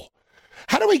people?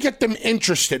 How do we get them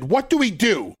interested? What do? We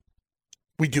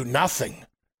do nothing.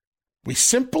 We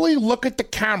simply look at the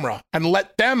camera and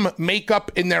let them make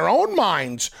up in their own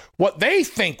minds what they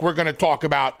think we're going to talk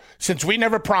about, since we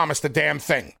never promised a damn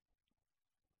thing.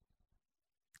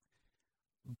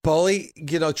 Bully,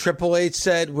 Triple H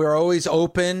said we're always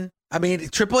open. I mean,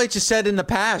 Triple H has said in the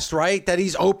past, right, that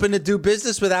he's open to do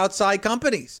business with outside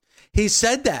companies. He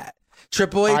said that.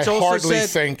 Triple H also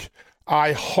said...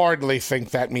 I hardly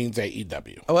think that means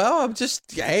AEW. Well, I'm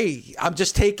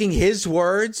just taking his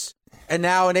words, and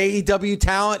now an AEW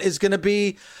talent is going to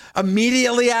be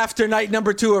immediately after night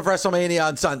number 2 of WrestleMania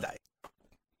on Sunday.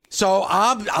 So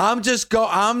I'm just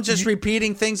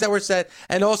repeating things that were said,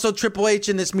 and also Triple H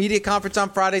in this media conference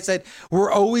on Friday said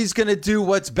we're always going to do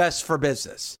what's best for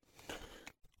business.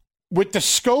 With the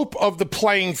scope of the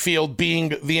playing field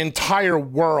being the entire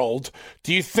world,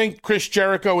 do you think Chris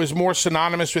Jericho is more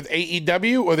synonymous with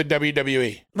AEW or the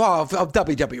WWE? Well, of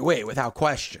WWE, without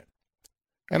question.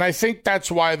 And I think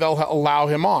that's why they'll allow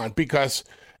him on, because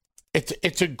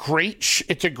it's a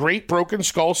great Broken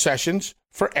Skull Sessions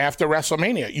for after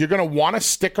WrestleMania. You're going to want to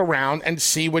stick around and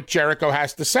see what Jericho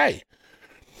has to say.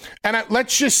 And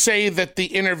let's just say that the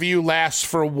interview lasts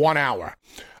for 1 hour.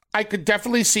 I could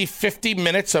definitely see 50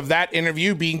 minutes of that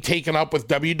interview being taken up with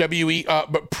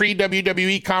WWE,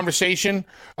 pre-WWE conversation,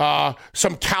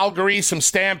 some Calgary, some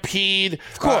Stampede,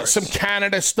 some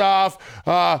Canada stuff,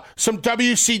 some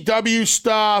WCW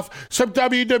stuff, some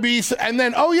WWE, and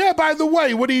then, oh yeah, by the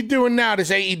way, what are you doing now?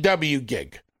 This AEW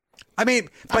gig. I mean,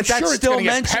 but that's still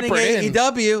mentioning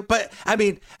AEW. But I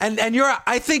mean, and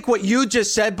I think what you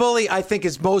just said, Bully, I think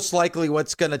is most likely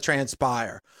what's going to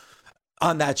transpire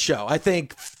on that show. I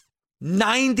think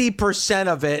 90%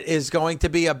 of it is going to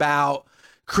be about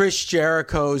Chris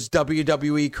Jericho's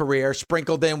WWE career,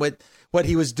 sprinkled in with what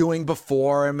he was doing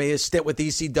before, and his stint with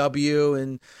ECW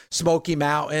and Smoky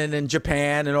Mountain and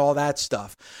Japan and all that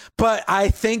stuff. But I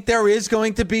think there is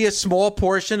going to be a small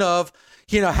portion of,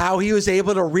 how he was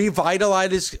able to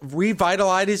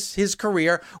revitalize his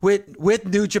career with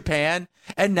New Japan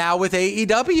and now with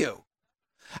AEW.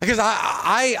 Because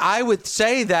I would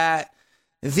say that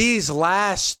these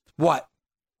last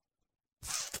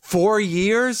 4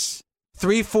 years,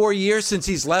 3-4 years since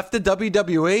he's left the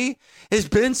WWE has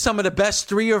been some of the best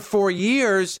 3 or 4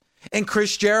 years in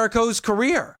Chris Jericho's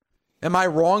career. Am I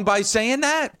wrong by saying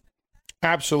that?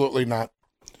 Absolutely not.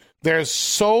 There's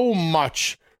so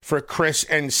much for Chris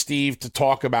and Steve to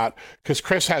talk about, because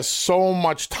Chris has so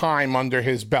much time under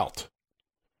his belt.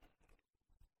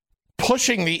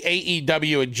 Pushing the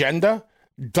AEW agenda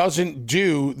doesn't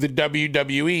do the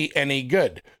WWE any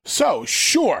good. So,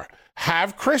 sure,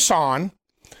 have Chris on.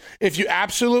 If you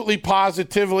absolutely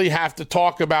positively have to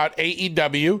talk about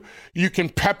AEW, you can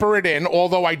pepper it in,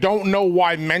 although I don't know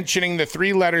why mentioning the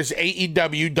 3 letters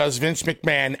AEW does Vince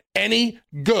McMahon any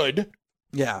good.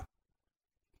 Yeah.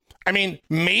 I mean,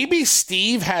 maybe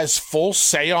Steve has full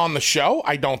say on the show.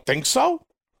 I don't think so.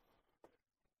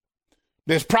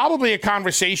 There's probably a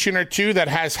conversation or two that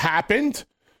has happened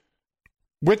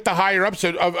with the higher ups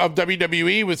of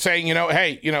WWE with saying,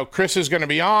 hey, Chris is going to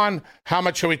be on. How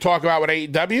much shall we talk about with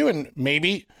AEW? And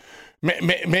maybe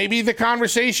the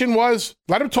conversation was,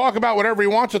 let him talk about whatever he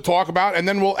wants to talk about, and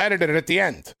then we'll edit it at the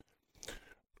end.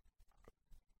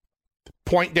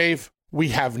 Point, Dave, we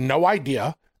have no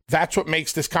idea. That's what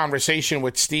makes this conversation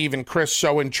with Steve and Chris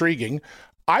so intriguing.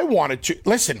 I wanted to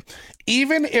listen,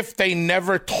 even if they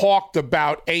never talked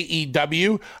about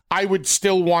AEW, I would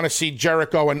still want to see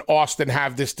Jericho and Austin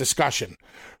have this discussion.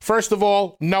 First of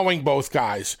all, knowing both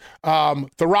guys, the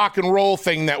rock and roll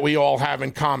thing that we all have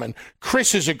in common.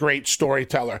 Chris is a great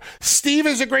storyteller. Steve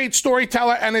is a great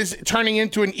storyteller and is turning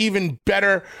into an even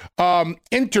better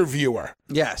interviewer.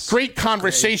 Yes. Great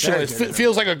conversationalist.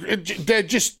 Feels like they're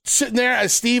just sitting there,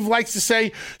 as Steve likes to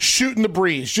say, shooting the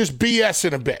breeze, just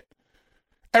BSing a bit.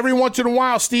 Every once in a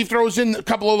while, Steve throws in a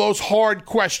couple of those hard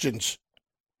questions.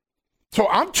 So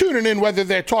I'm tuning in whether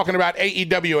they're talking about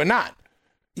AEW or not.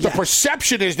 The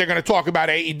perception is they're going to talk about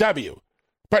AEW.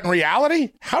 But in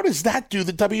reality, how does that do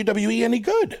the WWE any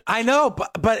good? I know,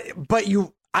 but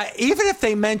even if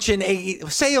they mention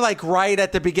say like right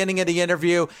at the beginning of the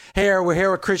interview, here we're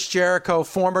here with Chris Jericho,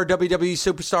 former WWE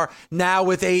superstar, now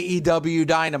with AEW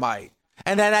Dynamite.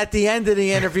 And then at the end of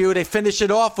the interview, they finish it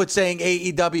off with saying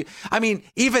AEW. I mean,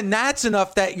 even that's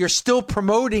enough that you're still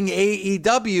promoting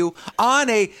AEW on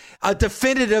a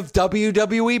definitive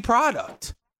WWE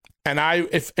product. And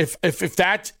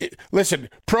listen,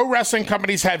 pro wrestling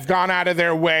companies have gone out of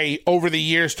their way over the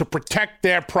years to protect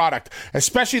their product,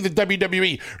 especially the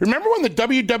WWE. Remember when the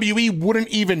WWE wouldn't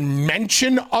even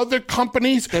mention other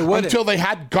companies until they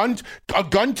had a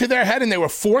gun to their head and they were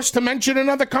forced to mention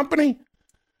another company?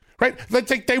 Right?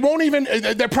 They won't even,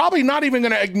 they're probably not even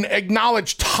going to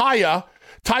acknowledge Taya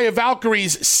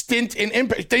Valkyrie's stint in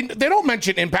Impact. They don't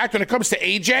mention Impact when it comes to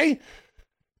AJ.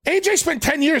 AJ spent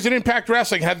 10 years in Impact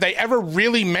Wrestling. Have they ever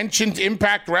really mentioned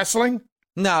Impact Wrestling?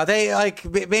 No, they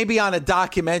maybe on a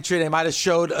documentary, they might have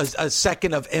showed a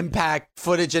second of Impact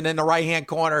footage and in the right-hand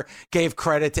corner gave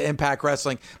credit to Impact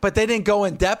Wrestling. But they didn't go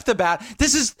in depth about it.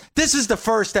 This is the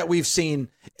first that we've seen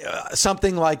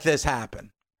something like this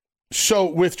happen. So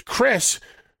with Chris,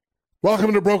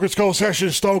 welcome to Broken Skull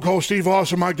Sessions. Stone Cold Steve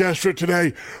Austin, my guest for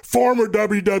today, former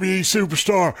WWE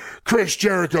superstar Chris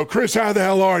Jericho. Chris, how the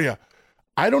hell are you?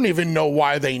 I don't even know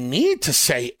why they need to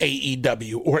say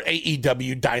AEW or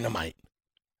AEW Dynamite.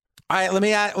 All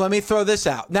right, let me throw this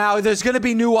out. Now, there's going to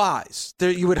be new eyes.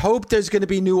 You would hope there's going to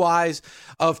be new eyes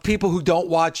of people who don't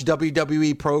watch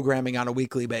WWE programming on a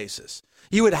weekly basis.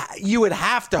 You would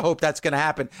have to hope that's going to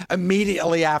happen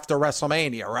immediately after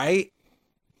WrestleMania, right?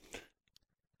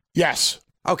 Yes.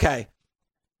 Okay.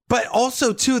 But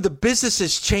also, too, the business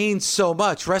has changed so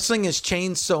much. Wrestling has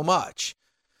changed so much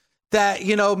that,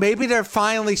 maybe they're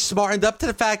finally smartened up to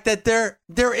the fact that there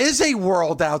is a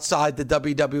world outside the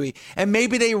WWE. And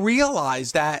maybe they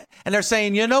realize that. And they're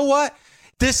saying, you know what?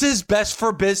 This is best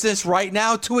for business right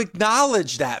now to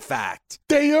acknowledge that fact.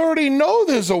 They already know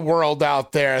there's a world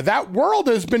out there. That world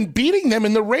has been beating them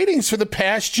in the ratings for the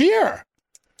past year.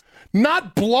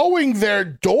 Not blowing their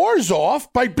doors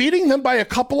off by beating them by a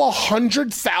couple of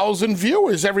 100,000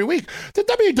 viewers every week. The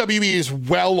WWE is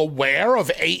well aware of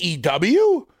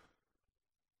AEW.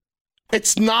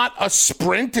 It's not a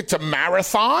sprint, it's a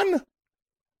marathon.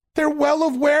 They're well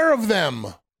aware of them.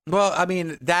 Well, I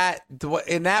mean, that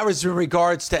was in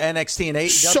regards to NXT and AEW.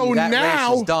 So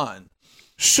race is done.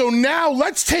 So now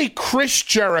let's take Chris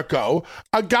Jericho,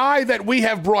 a guy that we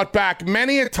have brought back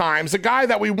many a times, a guy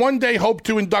that we one day hope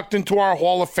to induct into our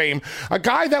Hall of Fame, a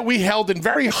guy that we held in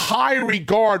very high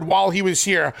regard while he was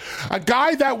here, a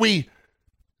guy that we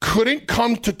couldn't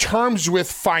come to terms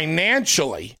with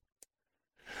financially.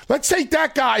 Let's take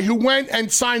that guy who went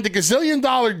and signed a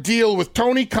gazillion-dollar deal with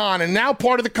Tony Khan and now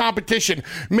part of the competition,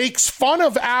 makes fun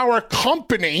of our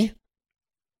company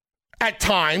at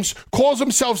times, calls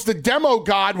himself the demo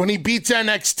god when he beats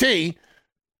NXT.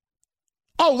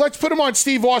 Oh, let's put him on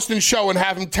Steve Austin's show and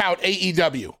have him tout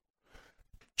AEW.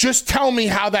 Just tell me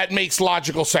how that makes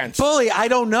logical sense. Bully, I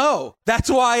don't know. That's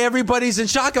why everybody's in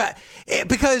shock about it.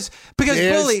 Because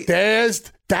Bully...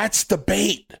 That's the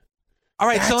bait. All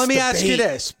right, so let me ask you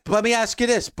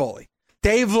this, Bully.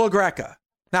 Dave LaGreca.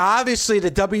 Now, obviously,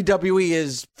 the WWE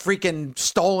is freaking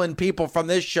stolen people from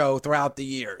this show throughout the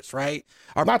years, right?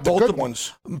 Not the good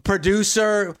ones.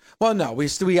 Producer. Well, no, we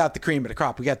got the cream of the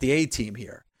crop. We got the A-team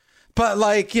here. But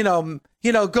let's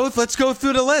go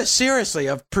through the list, seriously,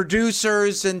 of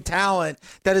producers and talent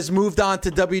that has moved on to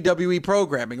WWE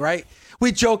programming, right?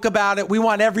 We joke about it. We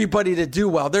want everybody to do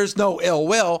well. There's no ill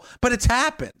will, but it's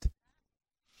happened.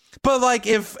 But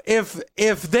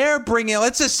if they're bringing,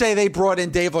 let's just say they brought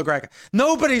in Dave LaGreca,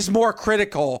 nobody's more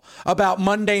critical about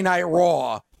Monday Night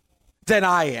Raw than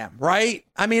I am, right?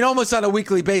 I mean, almost on a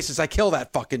weekly basis, I kill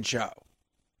that fucking show.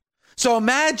 So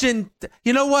imagine,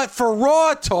 you know what? For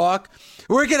Raw Talk,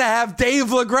 we're going to have Dave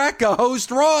LaGreca host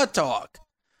Raw Talk.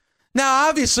 Now,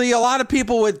 obviously, a lot of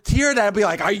people would hear that and be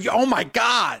like, oh my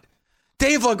God.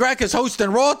 Dave LaGreca is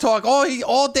hosting Raw Talk.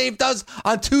 All Dave does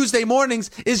on Tuesday mornings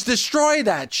is destroy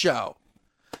that show.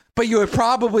 But you would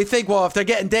probably think, well, if they're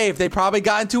getting Dave, they probably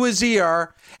got into his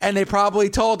ear and they probably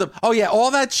told him, oh yeah, all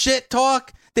that shit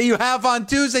talk that you have on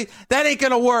Tuesday, that ain't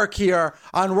going to work here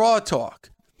on Raw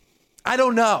Talk. I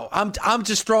don't know. I'm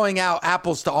just throwing out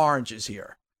apples to oranges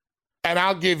here. And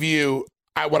I'll give you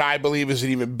what I believe is an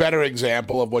even better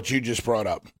example of what you just brought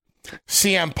up.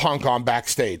 CM Punk on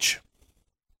Backstage.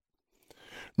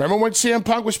 Remember when CM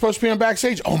Punk was supposed to be on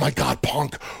backstage? Oh my God,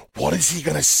 Punk, what is he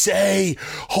going to say?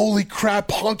 Holy crap,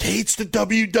 Punk hates the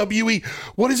WWE.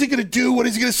 What is he going to do? What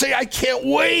is he going to say? I can't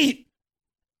wait.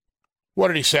 What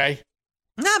did he say?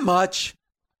 Not much.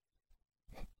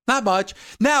 Not much.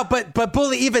 Now, but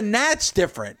Bully, even that's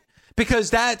different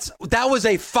because that was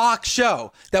a Fox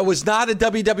show. That was not a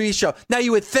WWE show. Now,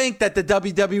 you would think that the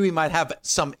WWE might have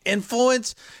some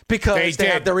influence because they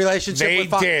have the relationship with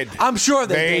Fox. They did. I'm sure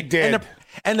they did.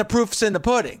 And the proof's in the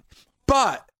pudding.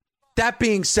 But that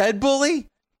being said, Bully,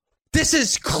 this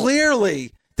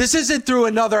isn't through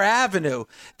another avenue.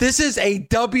 This is a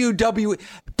WWE.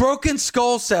 Broken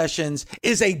Skull Sessions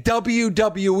is a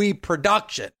WWE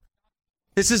production.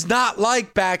 This is not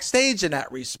like Backstage in that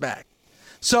respect.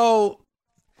 So,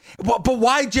 but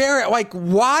why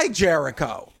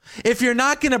Jericho? If you're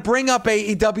not going to bring up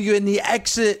AEW in the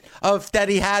exit that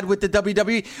he had with the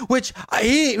WWE, which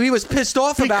he was pissed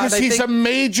off about. Because he's a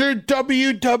major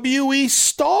WWE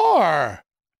star.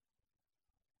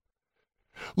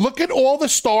 Look at all the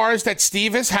stars that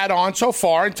Steve has had on so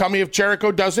far and tell me if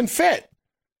Jericho doesn't fit.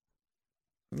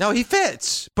 No, he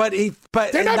fits, but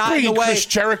they're not bringing Chris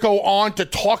Jericho on to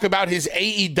talk about his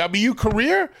AEW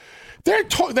career.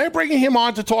 They're bringing him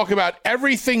on to talk about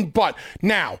everything but.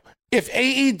 Now, if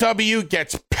AEW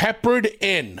gets peppered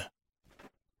in,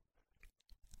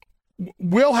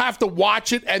 we'll have to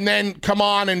watch it and then come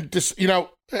on and just,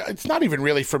 it's not even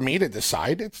really for me to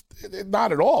decide. It's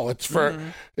not at all. It's for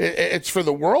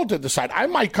the world to decide. I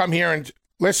might come here and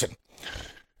listen.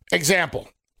 Example.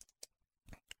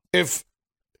 If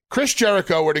Chris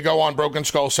Jericho were to go on Broken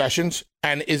Skull Sessions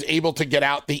and is able to get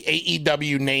out the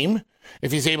AEW name,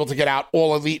 if he's able to get out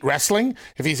All Elite Wrestling,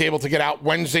 if he's able to get out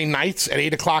Wednesday nights at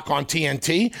 8 o'clock on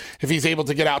TNT, if he's able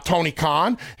to get out Tony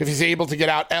Khan, if he's able to get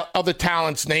out other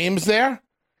talents' names there,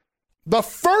 the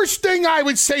first thing I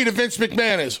would say to Vince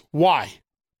McMahon is, why?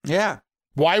 Yeah.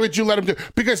 Why would you let him do it?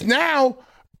 Because now,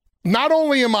 not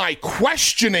only am I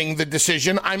questioning the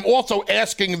decision, I'm also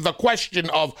asking the question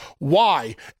of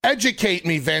why. Educate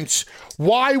me, Vince.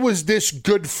 Why was this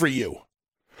good for you?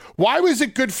 Why was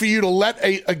it good for you to let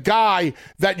a guy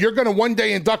that you're going to one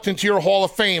day induct into your Hall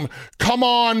of Fame come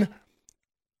on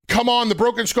the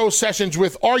Broken Skull Sessions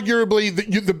with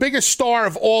arguably the biggest star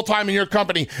of all time in your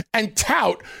company and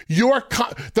tout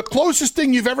the closest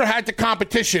thing you've ever had to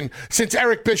competition since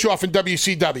Eric Bischoff in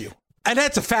WCW? And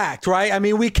that's a fact, right? I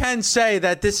mean, we can say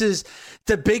that this is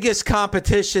the biggest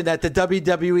competition that the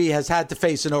WWE has had to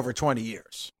face in over 20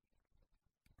 years.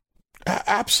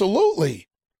 Absolutely.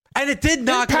 And it did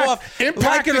knock off.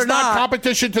 Impact is not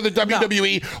competition to the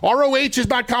WWE. No. ROH is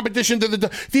not competition to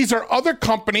the... These are other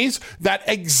companies that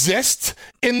exist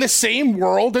in the same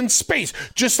world and space.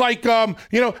 Just like,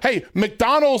 hey,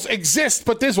 McDonald's exists,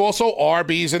 but there's also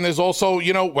Arby's and there's also,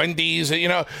 Wendy's.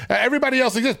 Everybody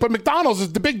else exists, but McDonald's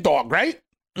is the big dog, right?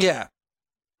 Yeah.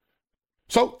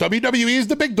 So WWE is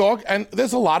the big dog, and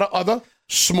there's a lot of other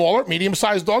smaller,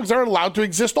 medium-sized dogs that are allowed to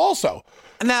exist also.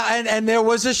 Now, and there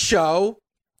was a show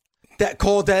that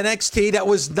called NXT that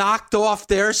was knocked off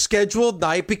their scheduled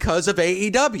night because of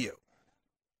AEW.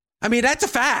 I mean, that's a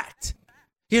fact.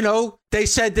 They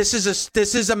said this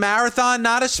is a marathon,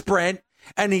 not a sprint.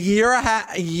 And a year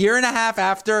and a half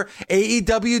after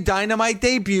AEW Dynamite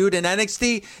debuted and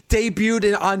NXT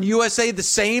debuted on USA the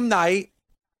same night,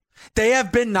 they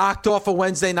have been knocked off of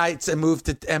Wednesday nights and moved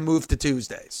to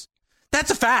Tuesdays.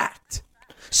 That's a fact.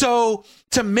 So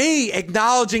to me,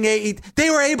 acknowledging they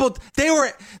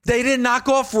didn't knock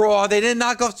off Raw, they didn't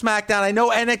knock off SmackDown. I know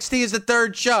NXT is the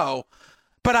third show,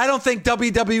 but I don't think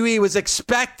WWE was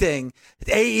expecting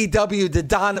AEW to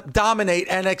dominate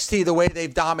NXT the way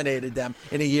they've dominated them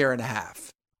in a year and a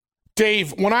half.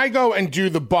 Dave, when I go and do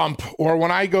the bump or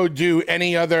when I go do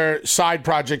any other side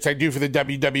projects I do for the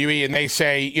WWE and they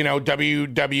say,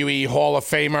 WWE Hall of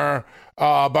Famer,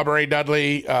 Bubba Ray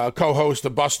Dudley, co-host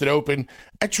of Busted Open,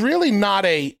 it's really for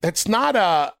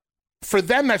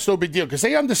them, that's no big deal because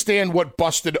they understand what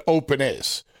Busted Open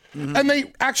is. Mm-hmm. And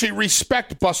they actually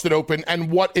respect Busted Open and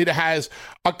what it has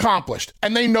accomplished.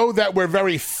 And they know that we're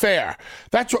very fair.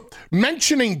 That's what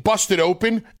mentioning Busted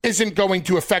Open isn't going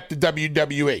to affect the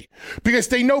WWE because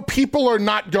they know people are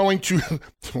not going to,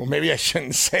 well, maybe I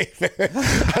shouldn't say that.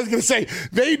 I was going to say,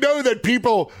 they know that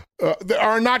people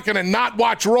are not going to not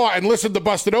watch Raw and listen to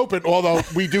Busted Open, although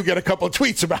we do get a couple of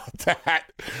tweets about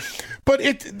that. But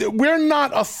we're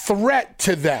not a threat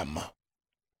to them.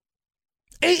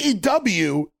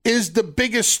 AEW is the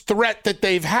biggest threat that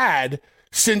they've had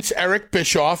since Eric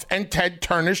Bischoff and Ted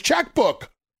Turner's checkbook.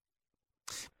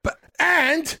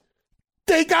 And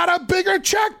they got a bigger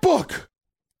checkbook.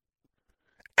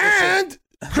 And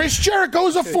Chris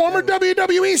Jericho's a former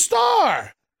WWE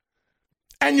star.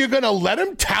 And you're going to let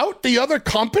him tout the other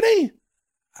company?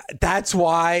 That's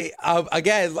why,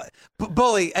 again,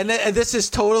 Bully, and this is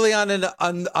totally on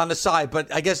a side,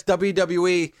 but I guess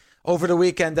WWE over the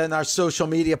weekend and our social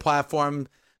media platform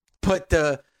put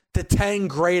the 10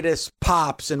 greatest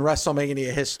pops in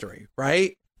WrestleMania history,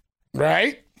 right?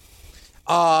 Right.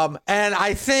 And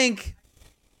I think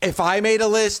if I made a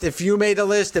list, if you made a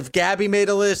list, if Gabby made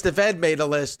a list, if Ed made a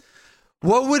list,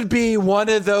 what would be one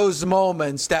of those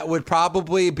moments that would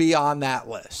probably be on that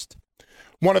list?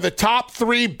 One of the top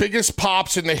 3 biggest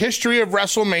pops in the history of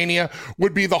WrestleMania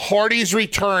would be the Hardys'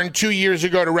 return 2 years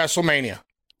ago to WrestleMania.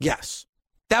 Yes.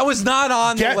 That was not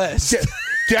on the list.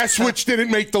 Guess which didn't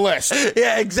make the list.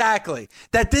 Yeah, exactly.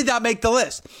 That did not make the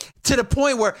list. To the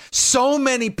point where so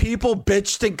many people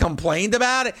bitched and complained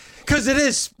about it, because it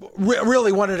is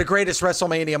really one of the greatest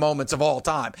WrestleMania moments of all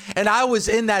time. And I was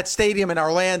in that stadium in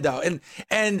Orlando,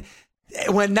 and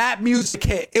when that music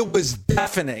hit, it was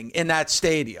deafening in that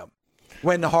stadium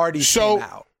when the Hardys came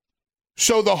out.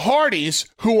 So the Hardys,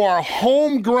 who are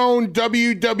homegrown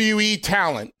WWE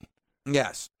talent.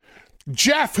 Yes.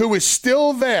 Jeff, who is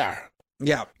still there.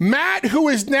 Yeah. Matt, who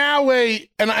is now and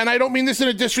I don't mean this in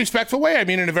a disrespectful way, I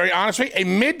mean in a very honest way, a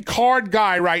mid-card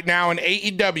guy right now in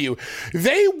AEW.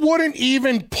 They wouldn't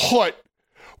even put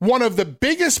one of the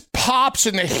biggest pops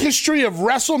in the history of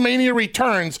WrestleMania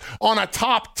returns on a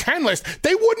top 10 list.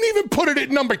 They wouldn't even put it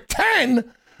at number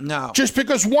 10. No. Just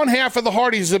because one half of the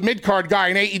Hardys is a mid-card guy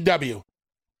in AEW.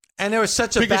 And there was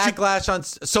such a backlash on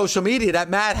social media that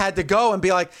Matt had to go and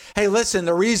be like, hey, listen,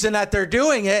 the reason that they're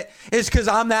doing it is because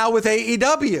I'm now with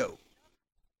AEW.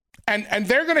 And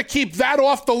they're going to keep that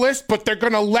off the list, but they're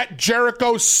going to let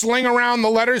Jericho sling around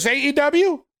the letters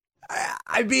AEW?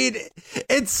 I mean,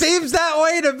 it seems that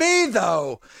way to me,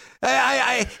 though.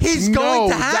 He's going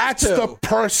to have that's to. The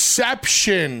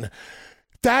perception.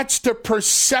 That's the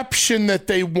perception that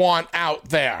they want out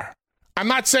there. I'm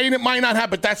not saying it might not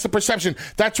happen, but that's the perception.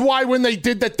 That's why when they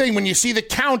did that thing, when you see the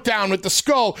countdown with the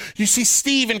skull, you see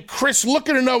Steve and Chris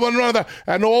looking at one another,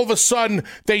 and all of a sudden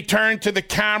they turn to the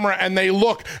camera and they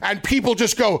look, and people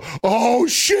just go, oh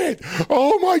shit,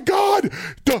 oh my God,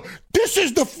 this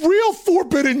is the real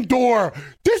Forbidden Door.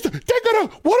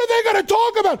 What are they gonna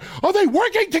talk about? Are they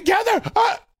working together?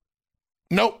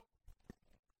 Nope.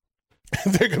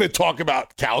 They're going to talk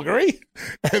about Calgary,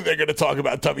 and they're going to talk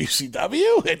about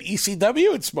WCW and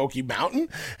ECW and Smoky Mountain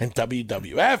and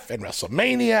WWF and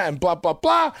WrestleMania and blah, blah,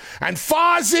 blah, and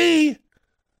Fozzy.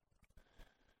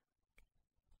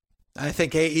 I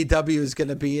think AEW is going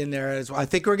to be in there as well. I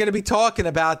think we're going to be talking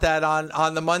about that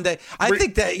on the Monday. I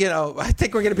think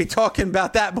we're going to be talking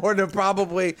about that more than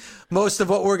probably most of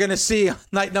what we're going to see on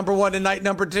night number 1 and night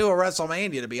number 2 of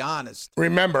WrestleMania, to be honest.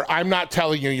 Remember, I'm not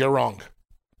telling you you're wrong.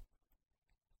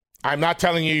 I'm not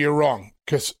telling you you're wrong,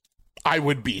 because I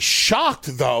would be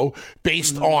shocked, though,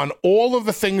 based on all of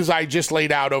the things I just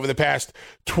laid out over the past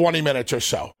 20 minutes or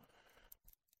so.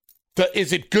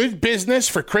 Is it good business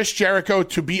for Chris Jericho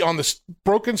to be on the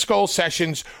Broken Skull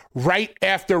sessions right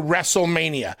after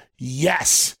WrestleMania?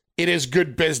 Yes, it is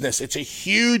good business. It's a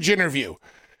huge interview.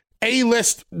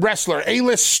 A-list wrestler,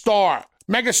 A-list star,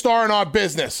 megastar in our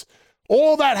business.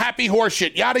 All that happy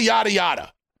horseshit, yada, yada,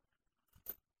 yada.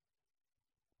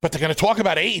 But they're going to talk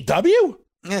about AEW?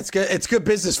 Yeah, it's good. It's good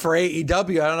business for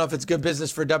AEW. I don't know if it's good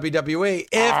business for WWE. If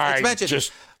it's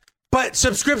mentioned. But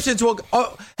subscriptions will...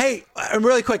 Oh, hey,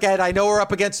 really quick, Ed, I know we're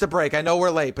up against the break. I know we're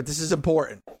late, but this is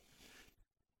important.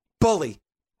 Bully,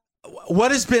 what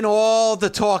has been all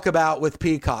the talk about with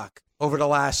Peacock over the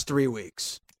last 3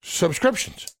 weeks?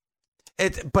 Subscriptions.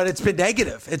 But it's been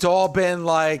negative. It's all been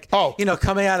like,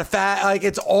 coming out of fat. Like,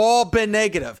 it's all been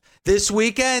negative. This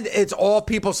weekend, it's all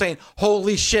people saying,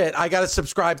 holy shit, I got to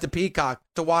subscribe to Peacock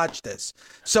to watch this.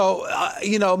 So,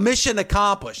 mission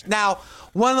accomplished. Now,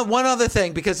 one other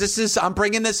thing, because I'm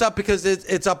bringing this up because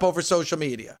it's up over social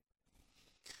media.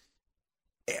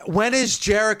 When is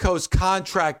Jericho's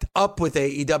contract up with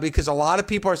AEW? Because a lot of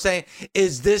people are saying,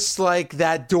 is this like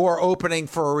that door opening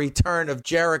for a return of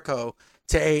Jericho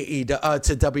to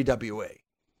WWE?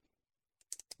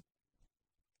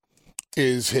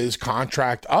 Is his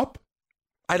contract up?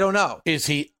 I don't know. Is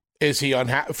he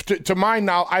unhappy? To my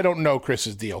knowledge, I don't know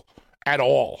Chris's deal at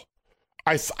all.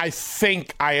 I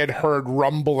think I had heard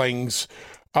rumblings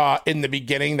in the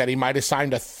beginning that he might have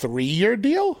signed a 3-year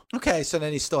deal. Okay, so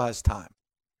then he still has time.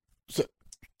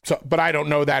 So, but I don't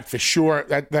know that for sure.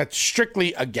 That's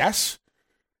strictly a guess.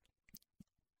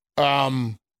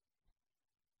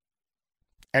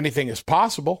 Anything is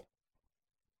possible.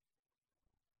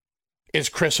 Is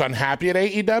Chris unhappy at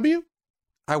AEW?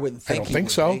 I wouldn't think. I don't think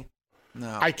so.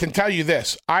 No. I can tell you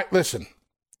this. Listen.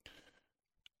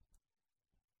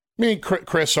 Me and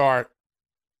Chris are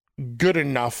good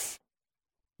enough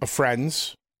of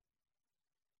friends,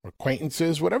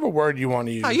 acquaintances, whatever word you want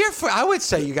to use. I would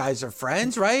say you guys are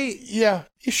friends, right? Yeah,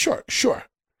 sure.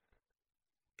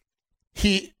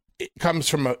 He comes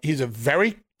from he's a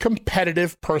very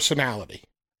competitive personality,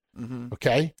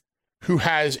 okay, who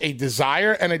has a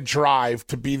desire and a drive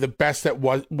to be the best at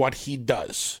what he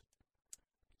does.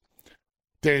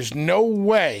 There's no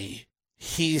way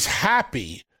he's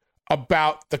happy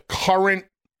about the current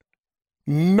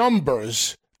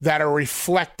numbers that are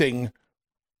reflecting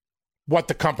what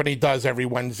the company does every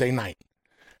Wednesday night.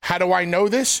 How do I know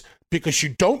this? Because you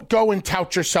don't go and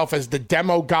tout yourself as the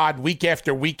demo god week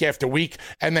after week after week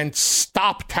and then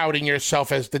stop touting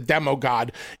yourself as the demo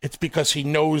god. It's because he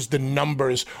knows the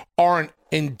numbers aren't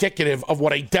indicative of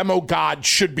what a demo god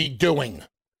should be doing.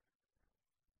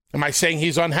 Am I saying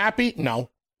he's unhappy? No.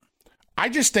 I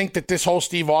just think that this whole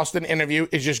Steve Austin interview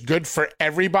is just good for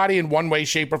everybody in one way,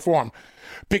 shape, or form.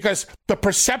 Because the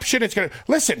perception it's going to...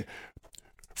 Listen,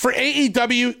 for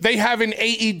AEW, they have an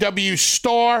AEW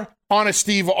star on a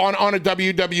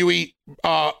WWE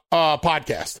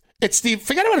podcast. It's Steve.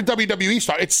 Forget about a WWE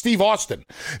star. It's Steve Austin.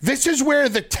 This is where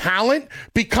the talent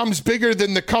becomes bigger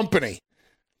than the company.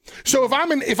 So if I'm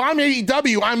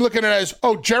AEW, I'm looking at it as,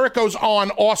 Jericho's on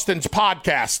Austin's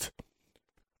podcast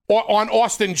or on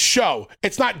Austin's show.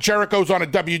 It's not Jericho's on a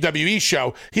WWE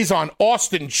show. He's on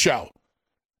Austin's show.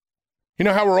 You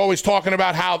know how we're always talking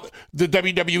about how the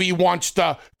WWE wants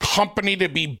the company to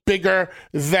be bigger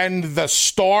than the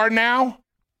star now?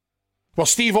 Well,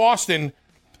 Steve Austin,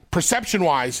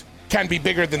 perception-wise, can be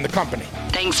bigger than the company.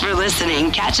 Thanks for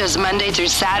listening. Catch us Monday through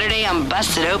Saturday on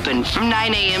Busted Open from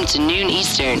 9 a.m. to noon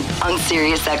Eastern on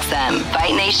SiriusXM,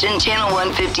 Fight Nation Channel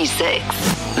 156.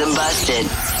 The Busted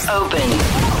Open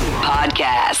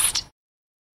Podcast.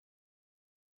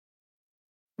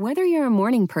 Whether you're a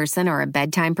morning person or a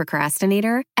bedtime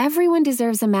procrastinator, everyone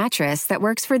deserves a mattress that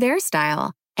works for their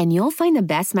style. And you'll find the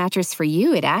best mattress for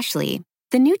you at Ashley.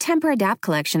 The new Temper-Adapt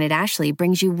collection at Ashley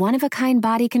brings you one-of-a-kind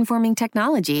body-conforming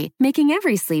technology, making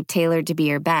every sleep tailored to be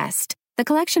your best. The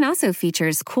collection also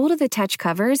features cool-to-the-touch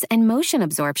covers and motion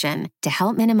absorption to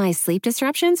help minimize sleep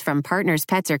disruptions from partners,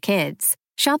 pets, or kids.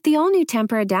 Shop the all-new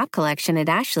Temper-Adapt collection at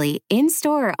Ashley,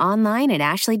 in-store or online at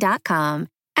ashley.com.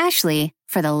 Ashley,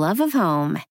 for the love of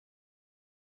home.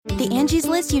 The Angie's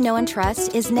List you know and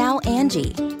trust is now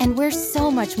Angie, and we're so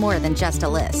much more than just a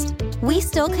list. We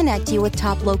still connect you with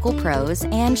top local pros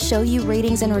and show you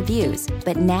ratings and reviews,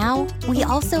 but now we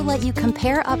also let you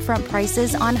compare upfront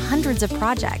prices on hundreds of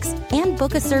projects and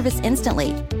book a service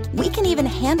instantly. We can even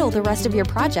handle the rest of your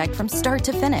project from start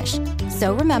to finish.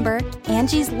 So remember,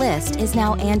 Angie's List is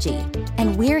now Angie,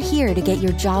 and we're here to get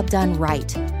your job done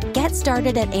right. Get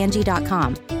started at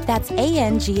Angie.com. That's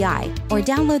ANGI, or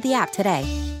download the app today.